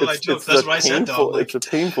 I know I joke. That's what I said, Dom. It's a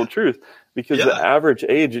painful truth, because the average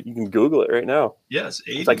age, you can Google it right now. Yes,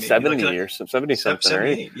 80, it's like 70 or 70 something,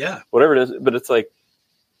 right? Whatever it is. But it's like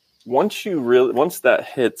once that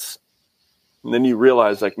hits, and then you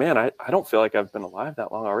realize, like, man, I don't feel like I've been alive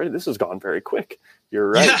that long already. This has gone very quick. You're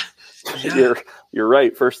right. You're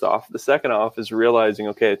right. First off, the second off is realizing,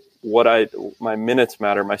 okay, my minutes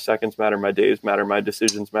matter, my seconds matter, my days matter, my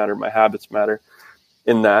decisions matter, my habits matter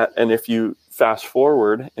in that. And if you fast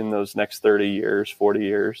forward in those next 30 years, 40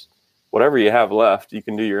 years, whatever you have left, you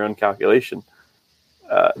can do your own calculation.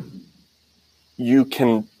 You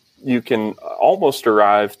can almost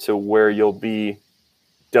arrive to where you'll be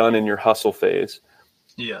done in your hustle phase.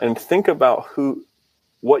 Yeah. And think about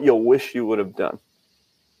what you'll wish you would have done.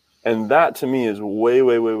 And that to me is way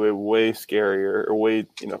scarier, or way,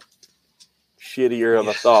 shittier of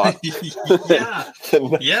a thought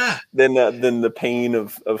than the pain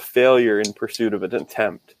of failure in pursuit of an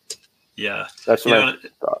attempt. Yeah. That's what I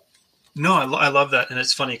thought. No, I love that. And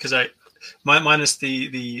it's funny because mine is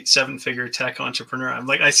the 7-figure tech entrepreneur. I'm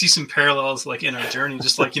like, I see some parallels like in our journey,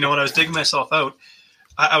 just like, when I was digging myself out,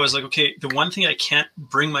 I was like, okay, the one thing I can't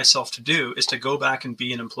bring myself to do is to go back and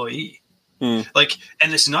be an employee. Like,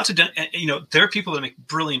 and it's not to, there are people that make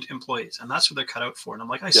brilliant employees, and that's what they're cut out for. And I'm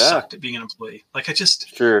like, I sucked at being an employee. Like,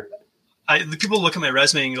 the people look at my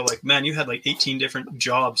resume and go like, man, you had like 18 different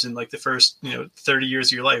jobs in like the first, 30 years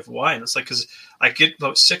of your life. Why? And it's like, cause I get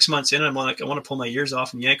about 6 months in and I'm like, I want to pull my ears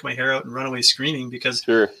off and yank my hair out and run away screaming because,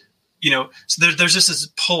 so there's just this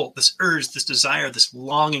pull, this urge, this desire, this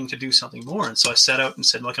longing to do something more. And so I set out and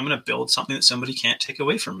said, look, I'm going to build something that somebody can't take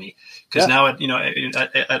away from me. Because now I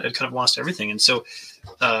kind of lost everything. And so,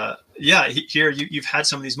 here you've had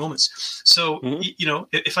some of these moments. So,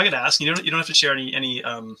 if I could ask, you don't have to share any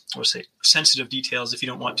sensitive details if you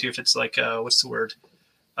don't want to, if it's like, what's the word?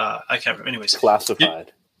 I can't remember. Anyways.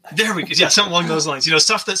 Classified. There we go. Yeah, something along those lines.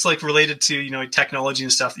 Stuff that's like related to technology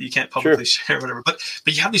and stuff that you can't publicly share, or whatever. But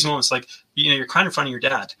you have these moments like you're crying in front of your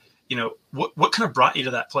dad. What kind of brought you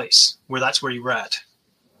to that place that's where you were at?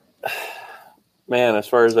 Man, as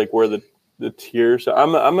far as like where the tears,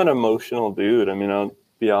 I'm an emotional dude. I mean, I'll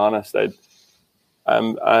be honest.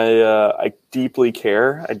 I deeply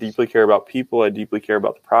care. I deeply care about people. I deeply care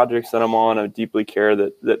about the projects that I'm on. I deeply care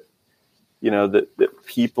that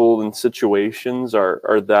people and situations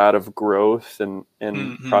are that of growth and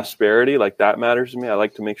prosperity. Like, that matters to me. I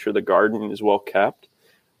like to make sure the garden is well kept.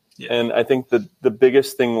 Yeah. And I think the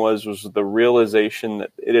biggest thing was the realization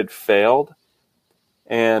that it had failed,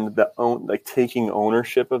 and taking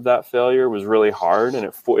ownership of that failure was really hard. And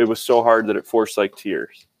it was so hard that it forced like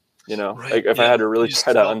tears, Right. Like if I had to really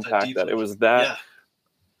try to unpack that, it was that,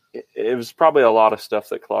 it was probably a lot of stuff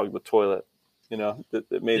that clogged the toilet.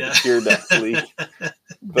 That made the tear duct leak.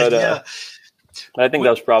 But I think that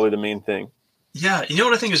was probably the main thing. Yeah. You know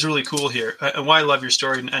what I think is really cool here, and why I love your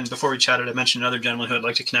story, and before we chatted, I mentioned another gentleman who I'd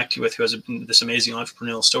like to connect you with who has this amazing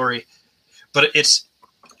entrepreneurial story. But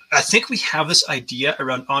I think we have this idea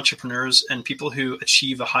around entrepreneurs and people who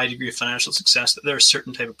achieve a high degree of financial success that they're a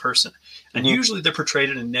certain type of person. And usually they're portrayed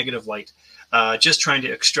in a negative light, just trying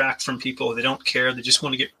to extract from people. They don't care. They just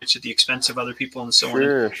want to get rich at the expense of other people and so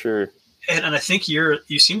on. Sure. And I think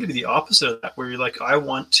you seem to be the opposite of that, where you're like, I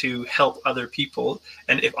want to help other people.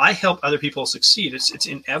 And if I help other people succeed, it's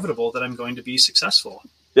inevitable that I'm going to be successful.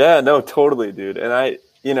 Yeah, no, totally, dude. And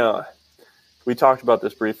we talked about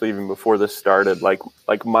this briefly even before this started, like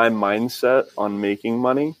my mindset on making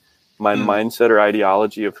money, my mindset or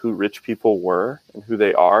ideology of who rich people were and who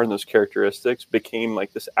they are and those characteristics became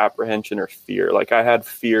like this apprehension or fear. Like, I had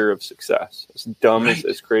fear of success. As dumb,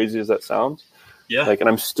 as crazy as that sounds. Yeah. Like, and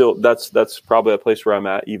I'm still, that's probably a place where I'm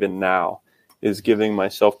at even now, is giving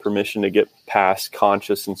myself permission to get past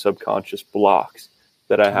conscious and subconscious blocks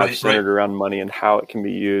that I have centered around money and how it can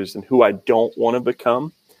be used and who I don't want to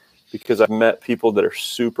become, because I've met people that are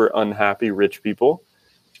super unhappy, rich people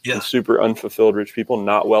and super unfulfilled, rich people,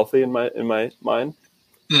 not wealthy in my mind.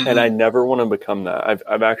 And I never want to become that.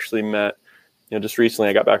 I've actually met, just recently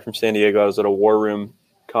I got back from San Diego. I was at a War Room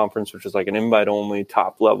conference, which is like an invite only,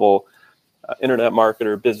 top level internet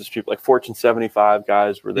marketer, business people, like Fortune 75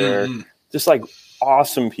 guys were there, just like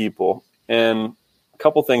awesome people. And a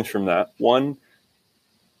couple things from that. One,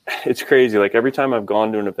 it's crazy. Like, every time I've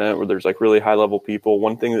gone to an event where there's like really high level people,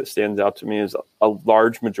 one thing that stands out to me is a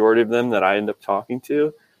large majority of them that I end up talking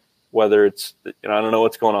to, whether it's, I don't know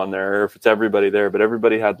what's going on there or if it's everybody there, but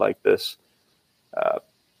everybody had like this,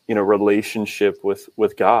 relationship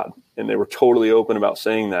with God, and they were totally open about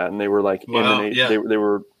saying that. And they were like, they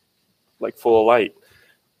were like full of light,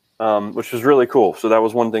 which was really cool. So that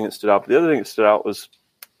was one thing that stood out. But the other thing that stood out was,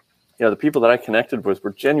 the people that I connected with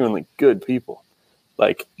were genuinely good people.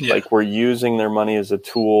 Like we're using their money as a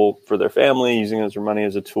tool for their family, using their money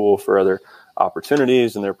as a tool for other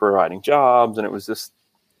opportunities, and they're providing jobs. And it was just,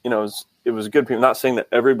 it was good people. I'm not saying that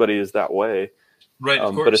everybody is that way, right?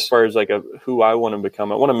 Of course. But as far as like who I want to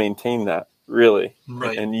become, I want to maintain that really,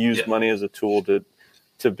 and use money as a tool to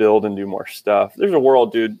build and do more stuff. There's a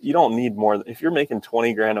world, dude. You don't need more. If you're making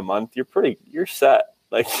 $20,000 a month, you're set.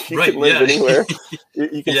 Like you can live anywhere.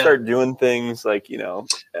 You can start doing things like, not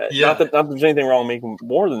that there's anything wrong with making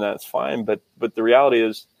more than that. It's fine. But the reality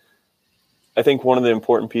is, I think one of the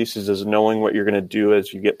important pieces is knowing what you're going to do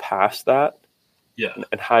as you get past that. Yeah.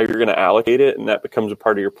 And how you're going to allocate it. And that becomes a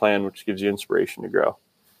part of your plan, which gives you inspiration to grow.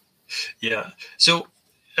 Yeah. So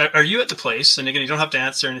are you at the place, and again, you don't have to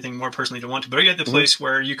answer anything more personally you don't want to, but are you at the place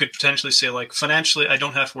where you could potentially say, like, financially, I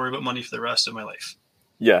don't have to worry about money for the rest of my life?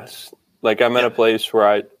 Yes. Like I'm at a place where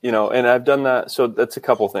I, and I've done that. So that's a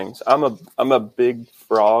couple things. I'm a big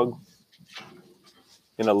frog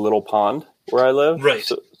in a little pond where I live. Right.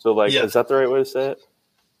 So like, is that the right way to say it?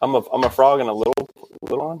 I'm a frog in a little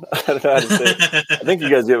pond. I don't know how to say it. I think you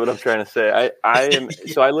guys get what I'm trying to say. I am.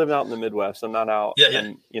 So I live out in the Midwest. I'm not out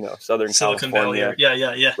in, Southern Silicon California.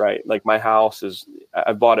 Valley. Yeah. Right. Like my house is,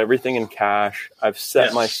 I bought everything in cash. I've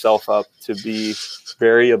set myself up to be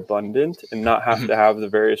very abundant and not have to have the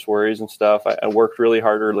various worries and stuff. I worked really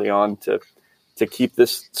hard early on to keep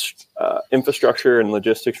this infrastructure and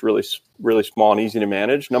logistics really, really small and easy to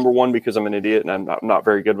manage. Number one, because I'm an idiot and I'm not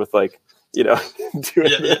very good with I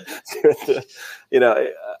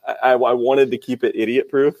wanted to keep it idiot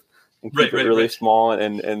proof and keep it really small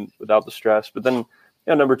and without the stress. But then,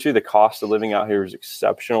 number two, the cost of living out here is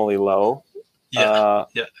exceptionally low.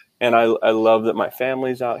 And I love that my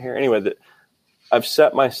family's out here. Anyway, that I've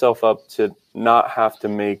set myself up to not have to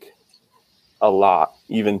make a lot,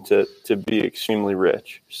 even to be extremely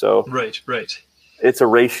rich. So right. It's a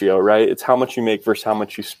ratio, right? It's how much you make versus how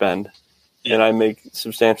much you spend. Yeah. And I make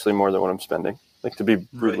substantially more than what I'm spending, like to be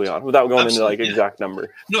brutally honest, without going into like exact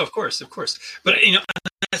number. No, of course. But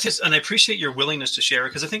and I appreciate your willingness to share,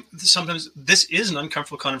 because I think sometimes this is an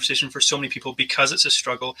uncomfortable conversation for so many people because it's a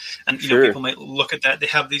struggle. And, people might look at that. They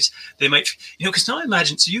have these, they might, because now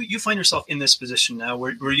imagine, so you find yourself in this position now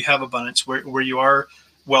where you have abundance, where you are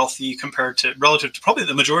wealthy relative to probably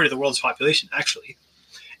the majority of the world's population, actually.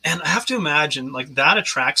 And I have to imagine like that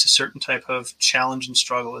attracts a certain type of challenge and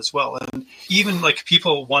struggle as well. And even like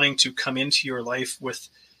people wanting to come into your life with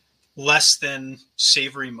less than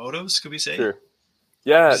savory motives, could we say? Sure.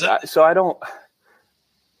 Yeah.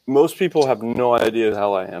 Most people have no idea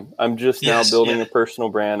how I am. I'm just now building a personal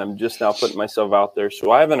brand. I'm just now putting myself out there. So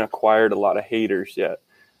I haven't acquired a lot of haters yet.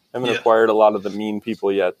 I haven't acquired a lot of the mean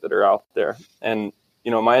people yet that are out there. And,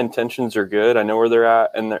 my intentions are good. I know where they're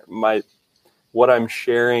at. And what I'm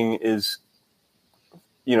sharing is,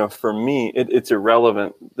 for me, it's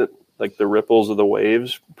irrelevant that like the ripples of the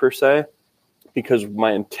waves per se, because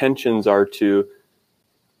my intentions are to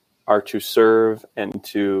serve and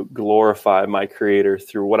to glorify my creator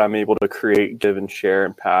through what I'm able to create, give, and share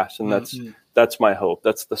and pass. And that's my hope.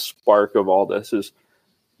 That's the spark of all this is,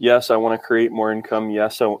 yes, I want to create more income.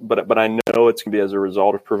 Yes, but I know it's going to be as a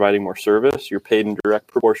result of providing more service. You're paid in direct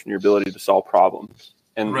proportion to your ability to solve problems.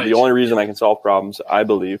 And the only reason I can solve problems, I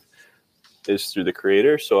believe, is through the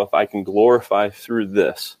creator. So if I can glorify through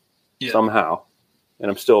this somehow,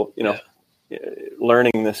 and I'm still,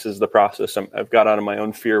 learning this is the process. I've got out of my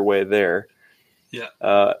own fear way there.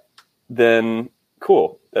 Yeah. Then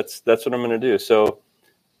cool. That's what I'm going to do. So,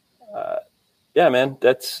 man,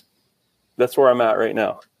 that's where I'm at right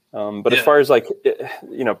now. But as far as like,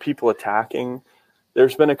 people attacking,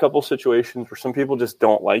 there's been a couple situations where some people just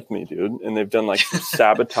don't like me, dude. And they've done like some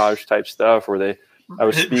sabotage type stuff where I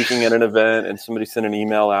was speaking at an event and somebody sent an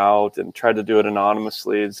email out and tried to do it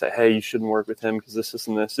anonymously and say, hey, you shouldn't work with him because this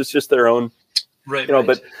and this. It's just their own,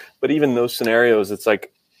 but even those scenarios, it's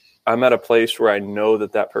like, I'm at a place where I know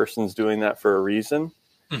that person's doing that for a reason.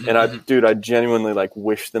 And I genuinely like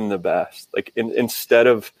wish them the best. Like instead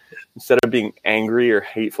of being angry or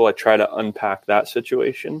hateful, I try to unpack that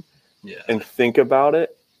situation. And think about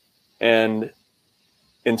it. And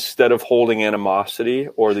instead of holding animosity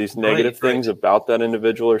or these negative things about that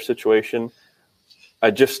individual or situation, I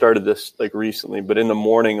just started this like recently, but in the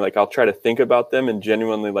morning, like I'll try to think about them and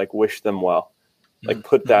genuinely like wish them well, like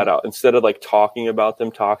put that out instead of like talking about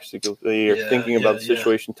them toxically or thinking about the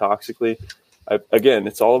situation toxically. Again,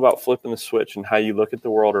 it's all about flipping the switch and how you look at the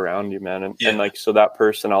world around you, man. And like, so that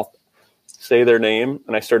person, I'll say their name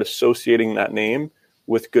and I start associating that name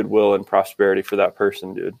with goodwill and prosperity for that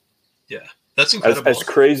person, dude. Yeah. That's incredible. As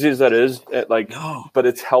crazy as that is, but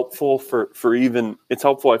it's helpful it's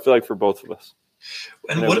helpful, I feel like, for both of us.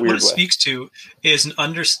 And what it speaks to is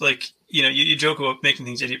you joke about making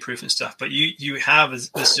things idiot proof and stuff, but you have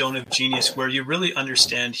this zone of genius where you really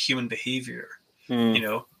understand human behavior,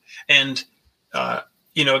 and,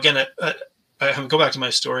 again, go back to my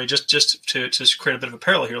story just to create a bit of a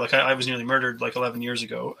parallel here. Like I was nearly murdered like 11 years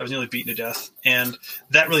ago. I was nearly beaten to death, and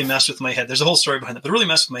that really messed with my head. There's a whole story behind that, but it really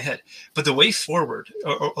messed with my head. But the way forward,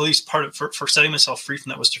 or at least part of for setting myself free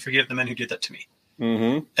from that, was to forgive the men who did that to me.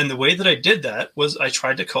 Mm-hmm. And the way that I did that was I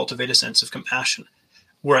tried to cultivate a sense of compassion,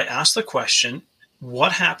 where I asked the question,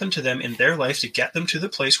 what happened to them in their life to get them to the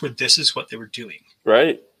place where this is what they were doing?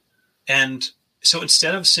 Right. And so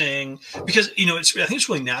instead of saying, because, I think it's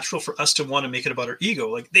really natural for us to want to make it about our ego.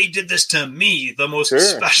 Like, they did this to me, the most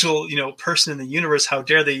special, person in the universe. How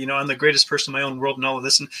dare they, I'm the greatest person in my own world and all of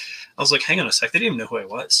this. And I was like, hang on a sec. They didn't even know who I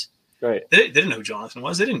was. Right. They didn't know who Jonathan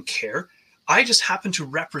was. They didn't care. I just happened to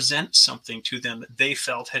represent something to them that they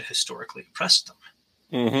felt had historically oppressed them.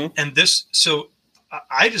 Mm-hmm. And so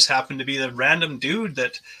I just happened to be the random dude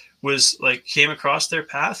that was like, came across their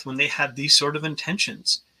path when they had these sort of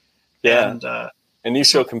intentions. Yeah. And you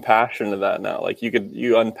show compassion to that now. Like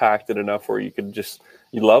you unpacked it enough where you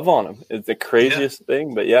love on them. It's the craziest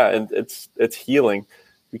thing, but it's healing,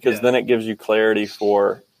 because then it gives you clarity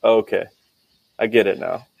for, okay, I get it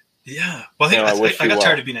now. Yeah. Well, I got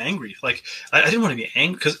tired of being angry. Like I didn't want to be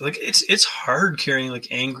angry, because like it's hard carrying like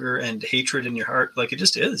anger and hatred in your heart. Like it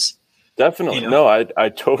just is. Definitely. No, I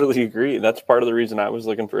totally agree. That's part of the reason I was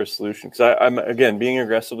looking for a solution. Because I'm, again, being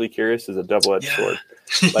aggressively curious is a double-edged sword.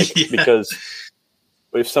 Like, because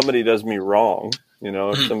if somebody does me wrong,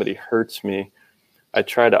 if somebody hurts me, I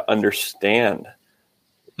try to understand.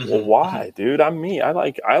 Well, why, dude? I'm me. I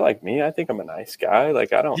like me. I think I'm a nice guy.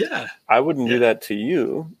 Like, I wouldn't do that to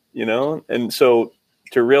you, And so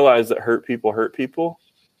to realize that hurt people.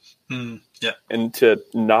 Yeah. And to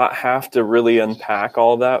not have to really unpack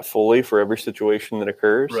all that fully for every situation that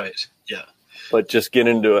occurs. Right. Yeah. But just get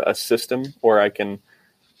into a system where I can,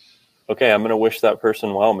 okay, I'm going to wish that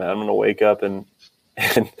person well, man. I'm going to wake up and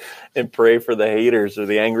pray for the haters or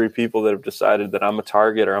the angry people that have decided that I'm a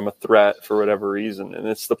target or I'm a threat for whatever reason. And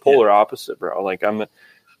it's the polar opposite, bro. Like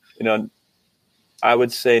I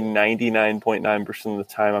would say 99.9% of the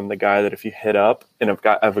time, I'm the guy that if you hit up and I've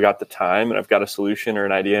got the time and I've got a solution or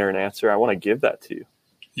an idea or an answer, I want to give that to you.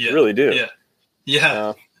 Yeah. I really do. Yeah.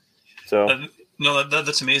 Yeah. No,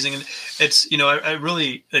 that's amazing. And it's, I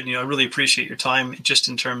really appreciate your time just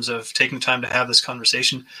in terms of taking the time to have this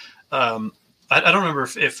conversation. I don't remember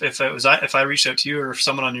if I reached out to you or if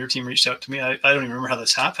someone on your team reached out to me. I don't even remember how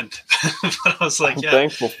this happened, but I was like, I'm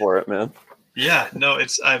thankful for it, man. Yeah, no,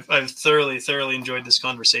 I've thoroughly enjoyed this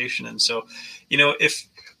conversation. And so,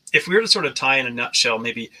 if we were to sort of tie in a nutshell,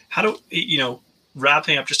 maybe how do,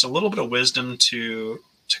 wrapping up just a little bit of wisdom to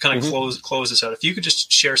kind of close this out. If you could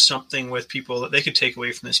just share something with people that they could take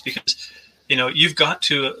away from this, because, you've got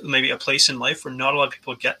to maybe a place in life where not a lot of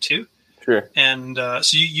people get to. Sure. And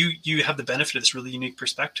so you have the benefit of this really unique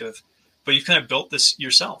perspective, but you've kind of built this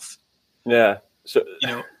yourself. Yeah. So,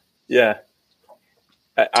 yeah.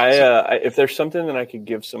 I if there's something that I could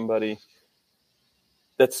give somebody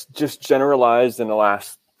that's just generalized in the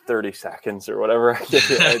last 30 seconds or whatever,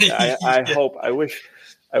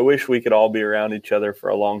 I wish we could all be around each other for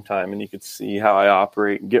a long time and you could see how I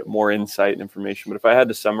operate and get more insight and information. But if I had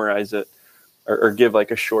to summarize it or give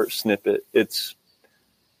like a short snippet, it's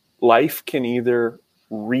life can either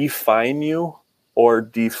refine you or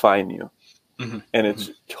define you. Mm-hmm. And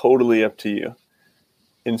it's totally up to you.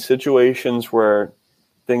 In situations where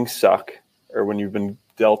things suck or when you've been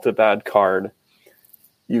dealt a bad card,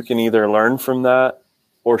 you can either learn from that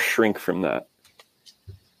or shrink from that.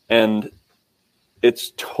 And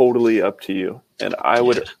it's totally up to you. And I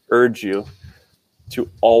would urge you to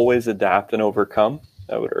always adapt and overcome.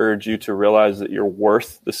 I would urge you to realize that you're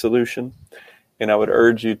worth the solution. And I would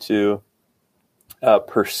urge you to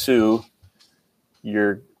pursue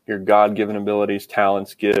your God-given abilities,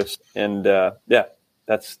 talents, gifts. And that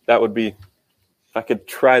would be, if I could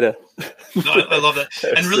try to. No, I love that.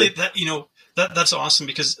 And really that, that's awesome,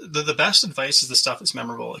 because the best advice is the stuff that's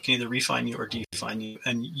memorable. It can either refine you or define you.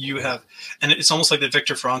 And and it's almost like the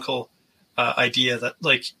Viktor Frankl idea that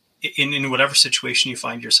like in whatever situation you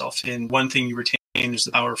find yourself in, one thing you retain is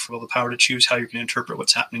the power to choose how you're going to interpret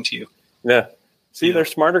what's happening to you. Yeah. See,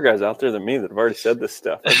 there's smarter guys out there than me that have already said this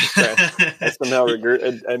stuff. I somehow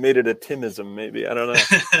regret. I made it a Timism, maybe. I don't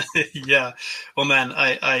know. Yeah. Well, man,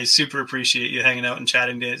 I super appreciate you hanging out and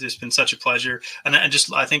chatting today. It's been such a pleasure. And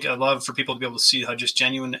I think I love for people to be able to see how just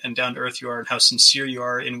genuine and down to earth you are and how sincere you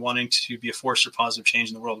are in wanting to be a force for positive change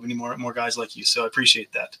in the world. We need more guys like you. So I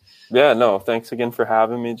appreciate that. Yeah, no, thanks again for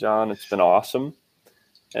having me, John. It's been awesome.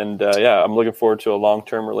 And I'm looking forward to a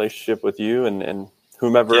long-term relationship with you and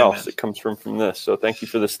whomever else that comes from this. So thank you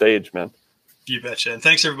for the stage, man. You betcha. And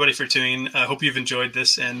thanks everybody for tuning in. I hope you've enjoyed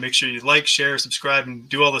this, and make sure you like, share, subscribe, and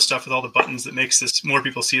do all the stuff with all the buttons that makes this more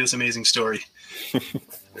people see this amazing story.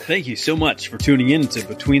 Thank you so much for tuning in to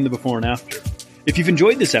Between the Before and After. If you've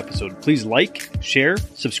enjoyed this episode, please like, share,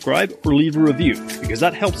 subscribe, or leave a review, because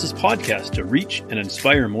that helps this podcast to reach and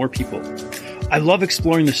inspire more people. I love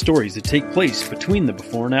exploring the stories that take place between the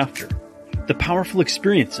before and after, the powerful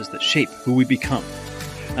experiences that shape who we become.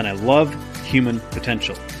 And I love human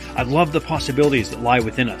potential. I love the possibilities that lie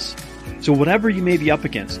within us. So whatever you may be up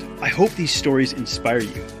against, I hope these stories inspire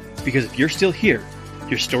you, because if you're still here,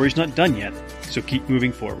 your story's not done yet, so keep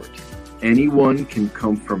moving forward. Anyone can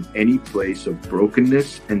come from any place of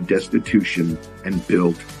brokenness and destitution and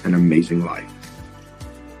build an amazing life.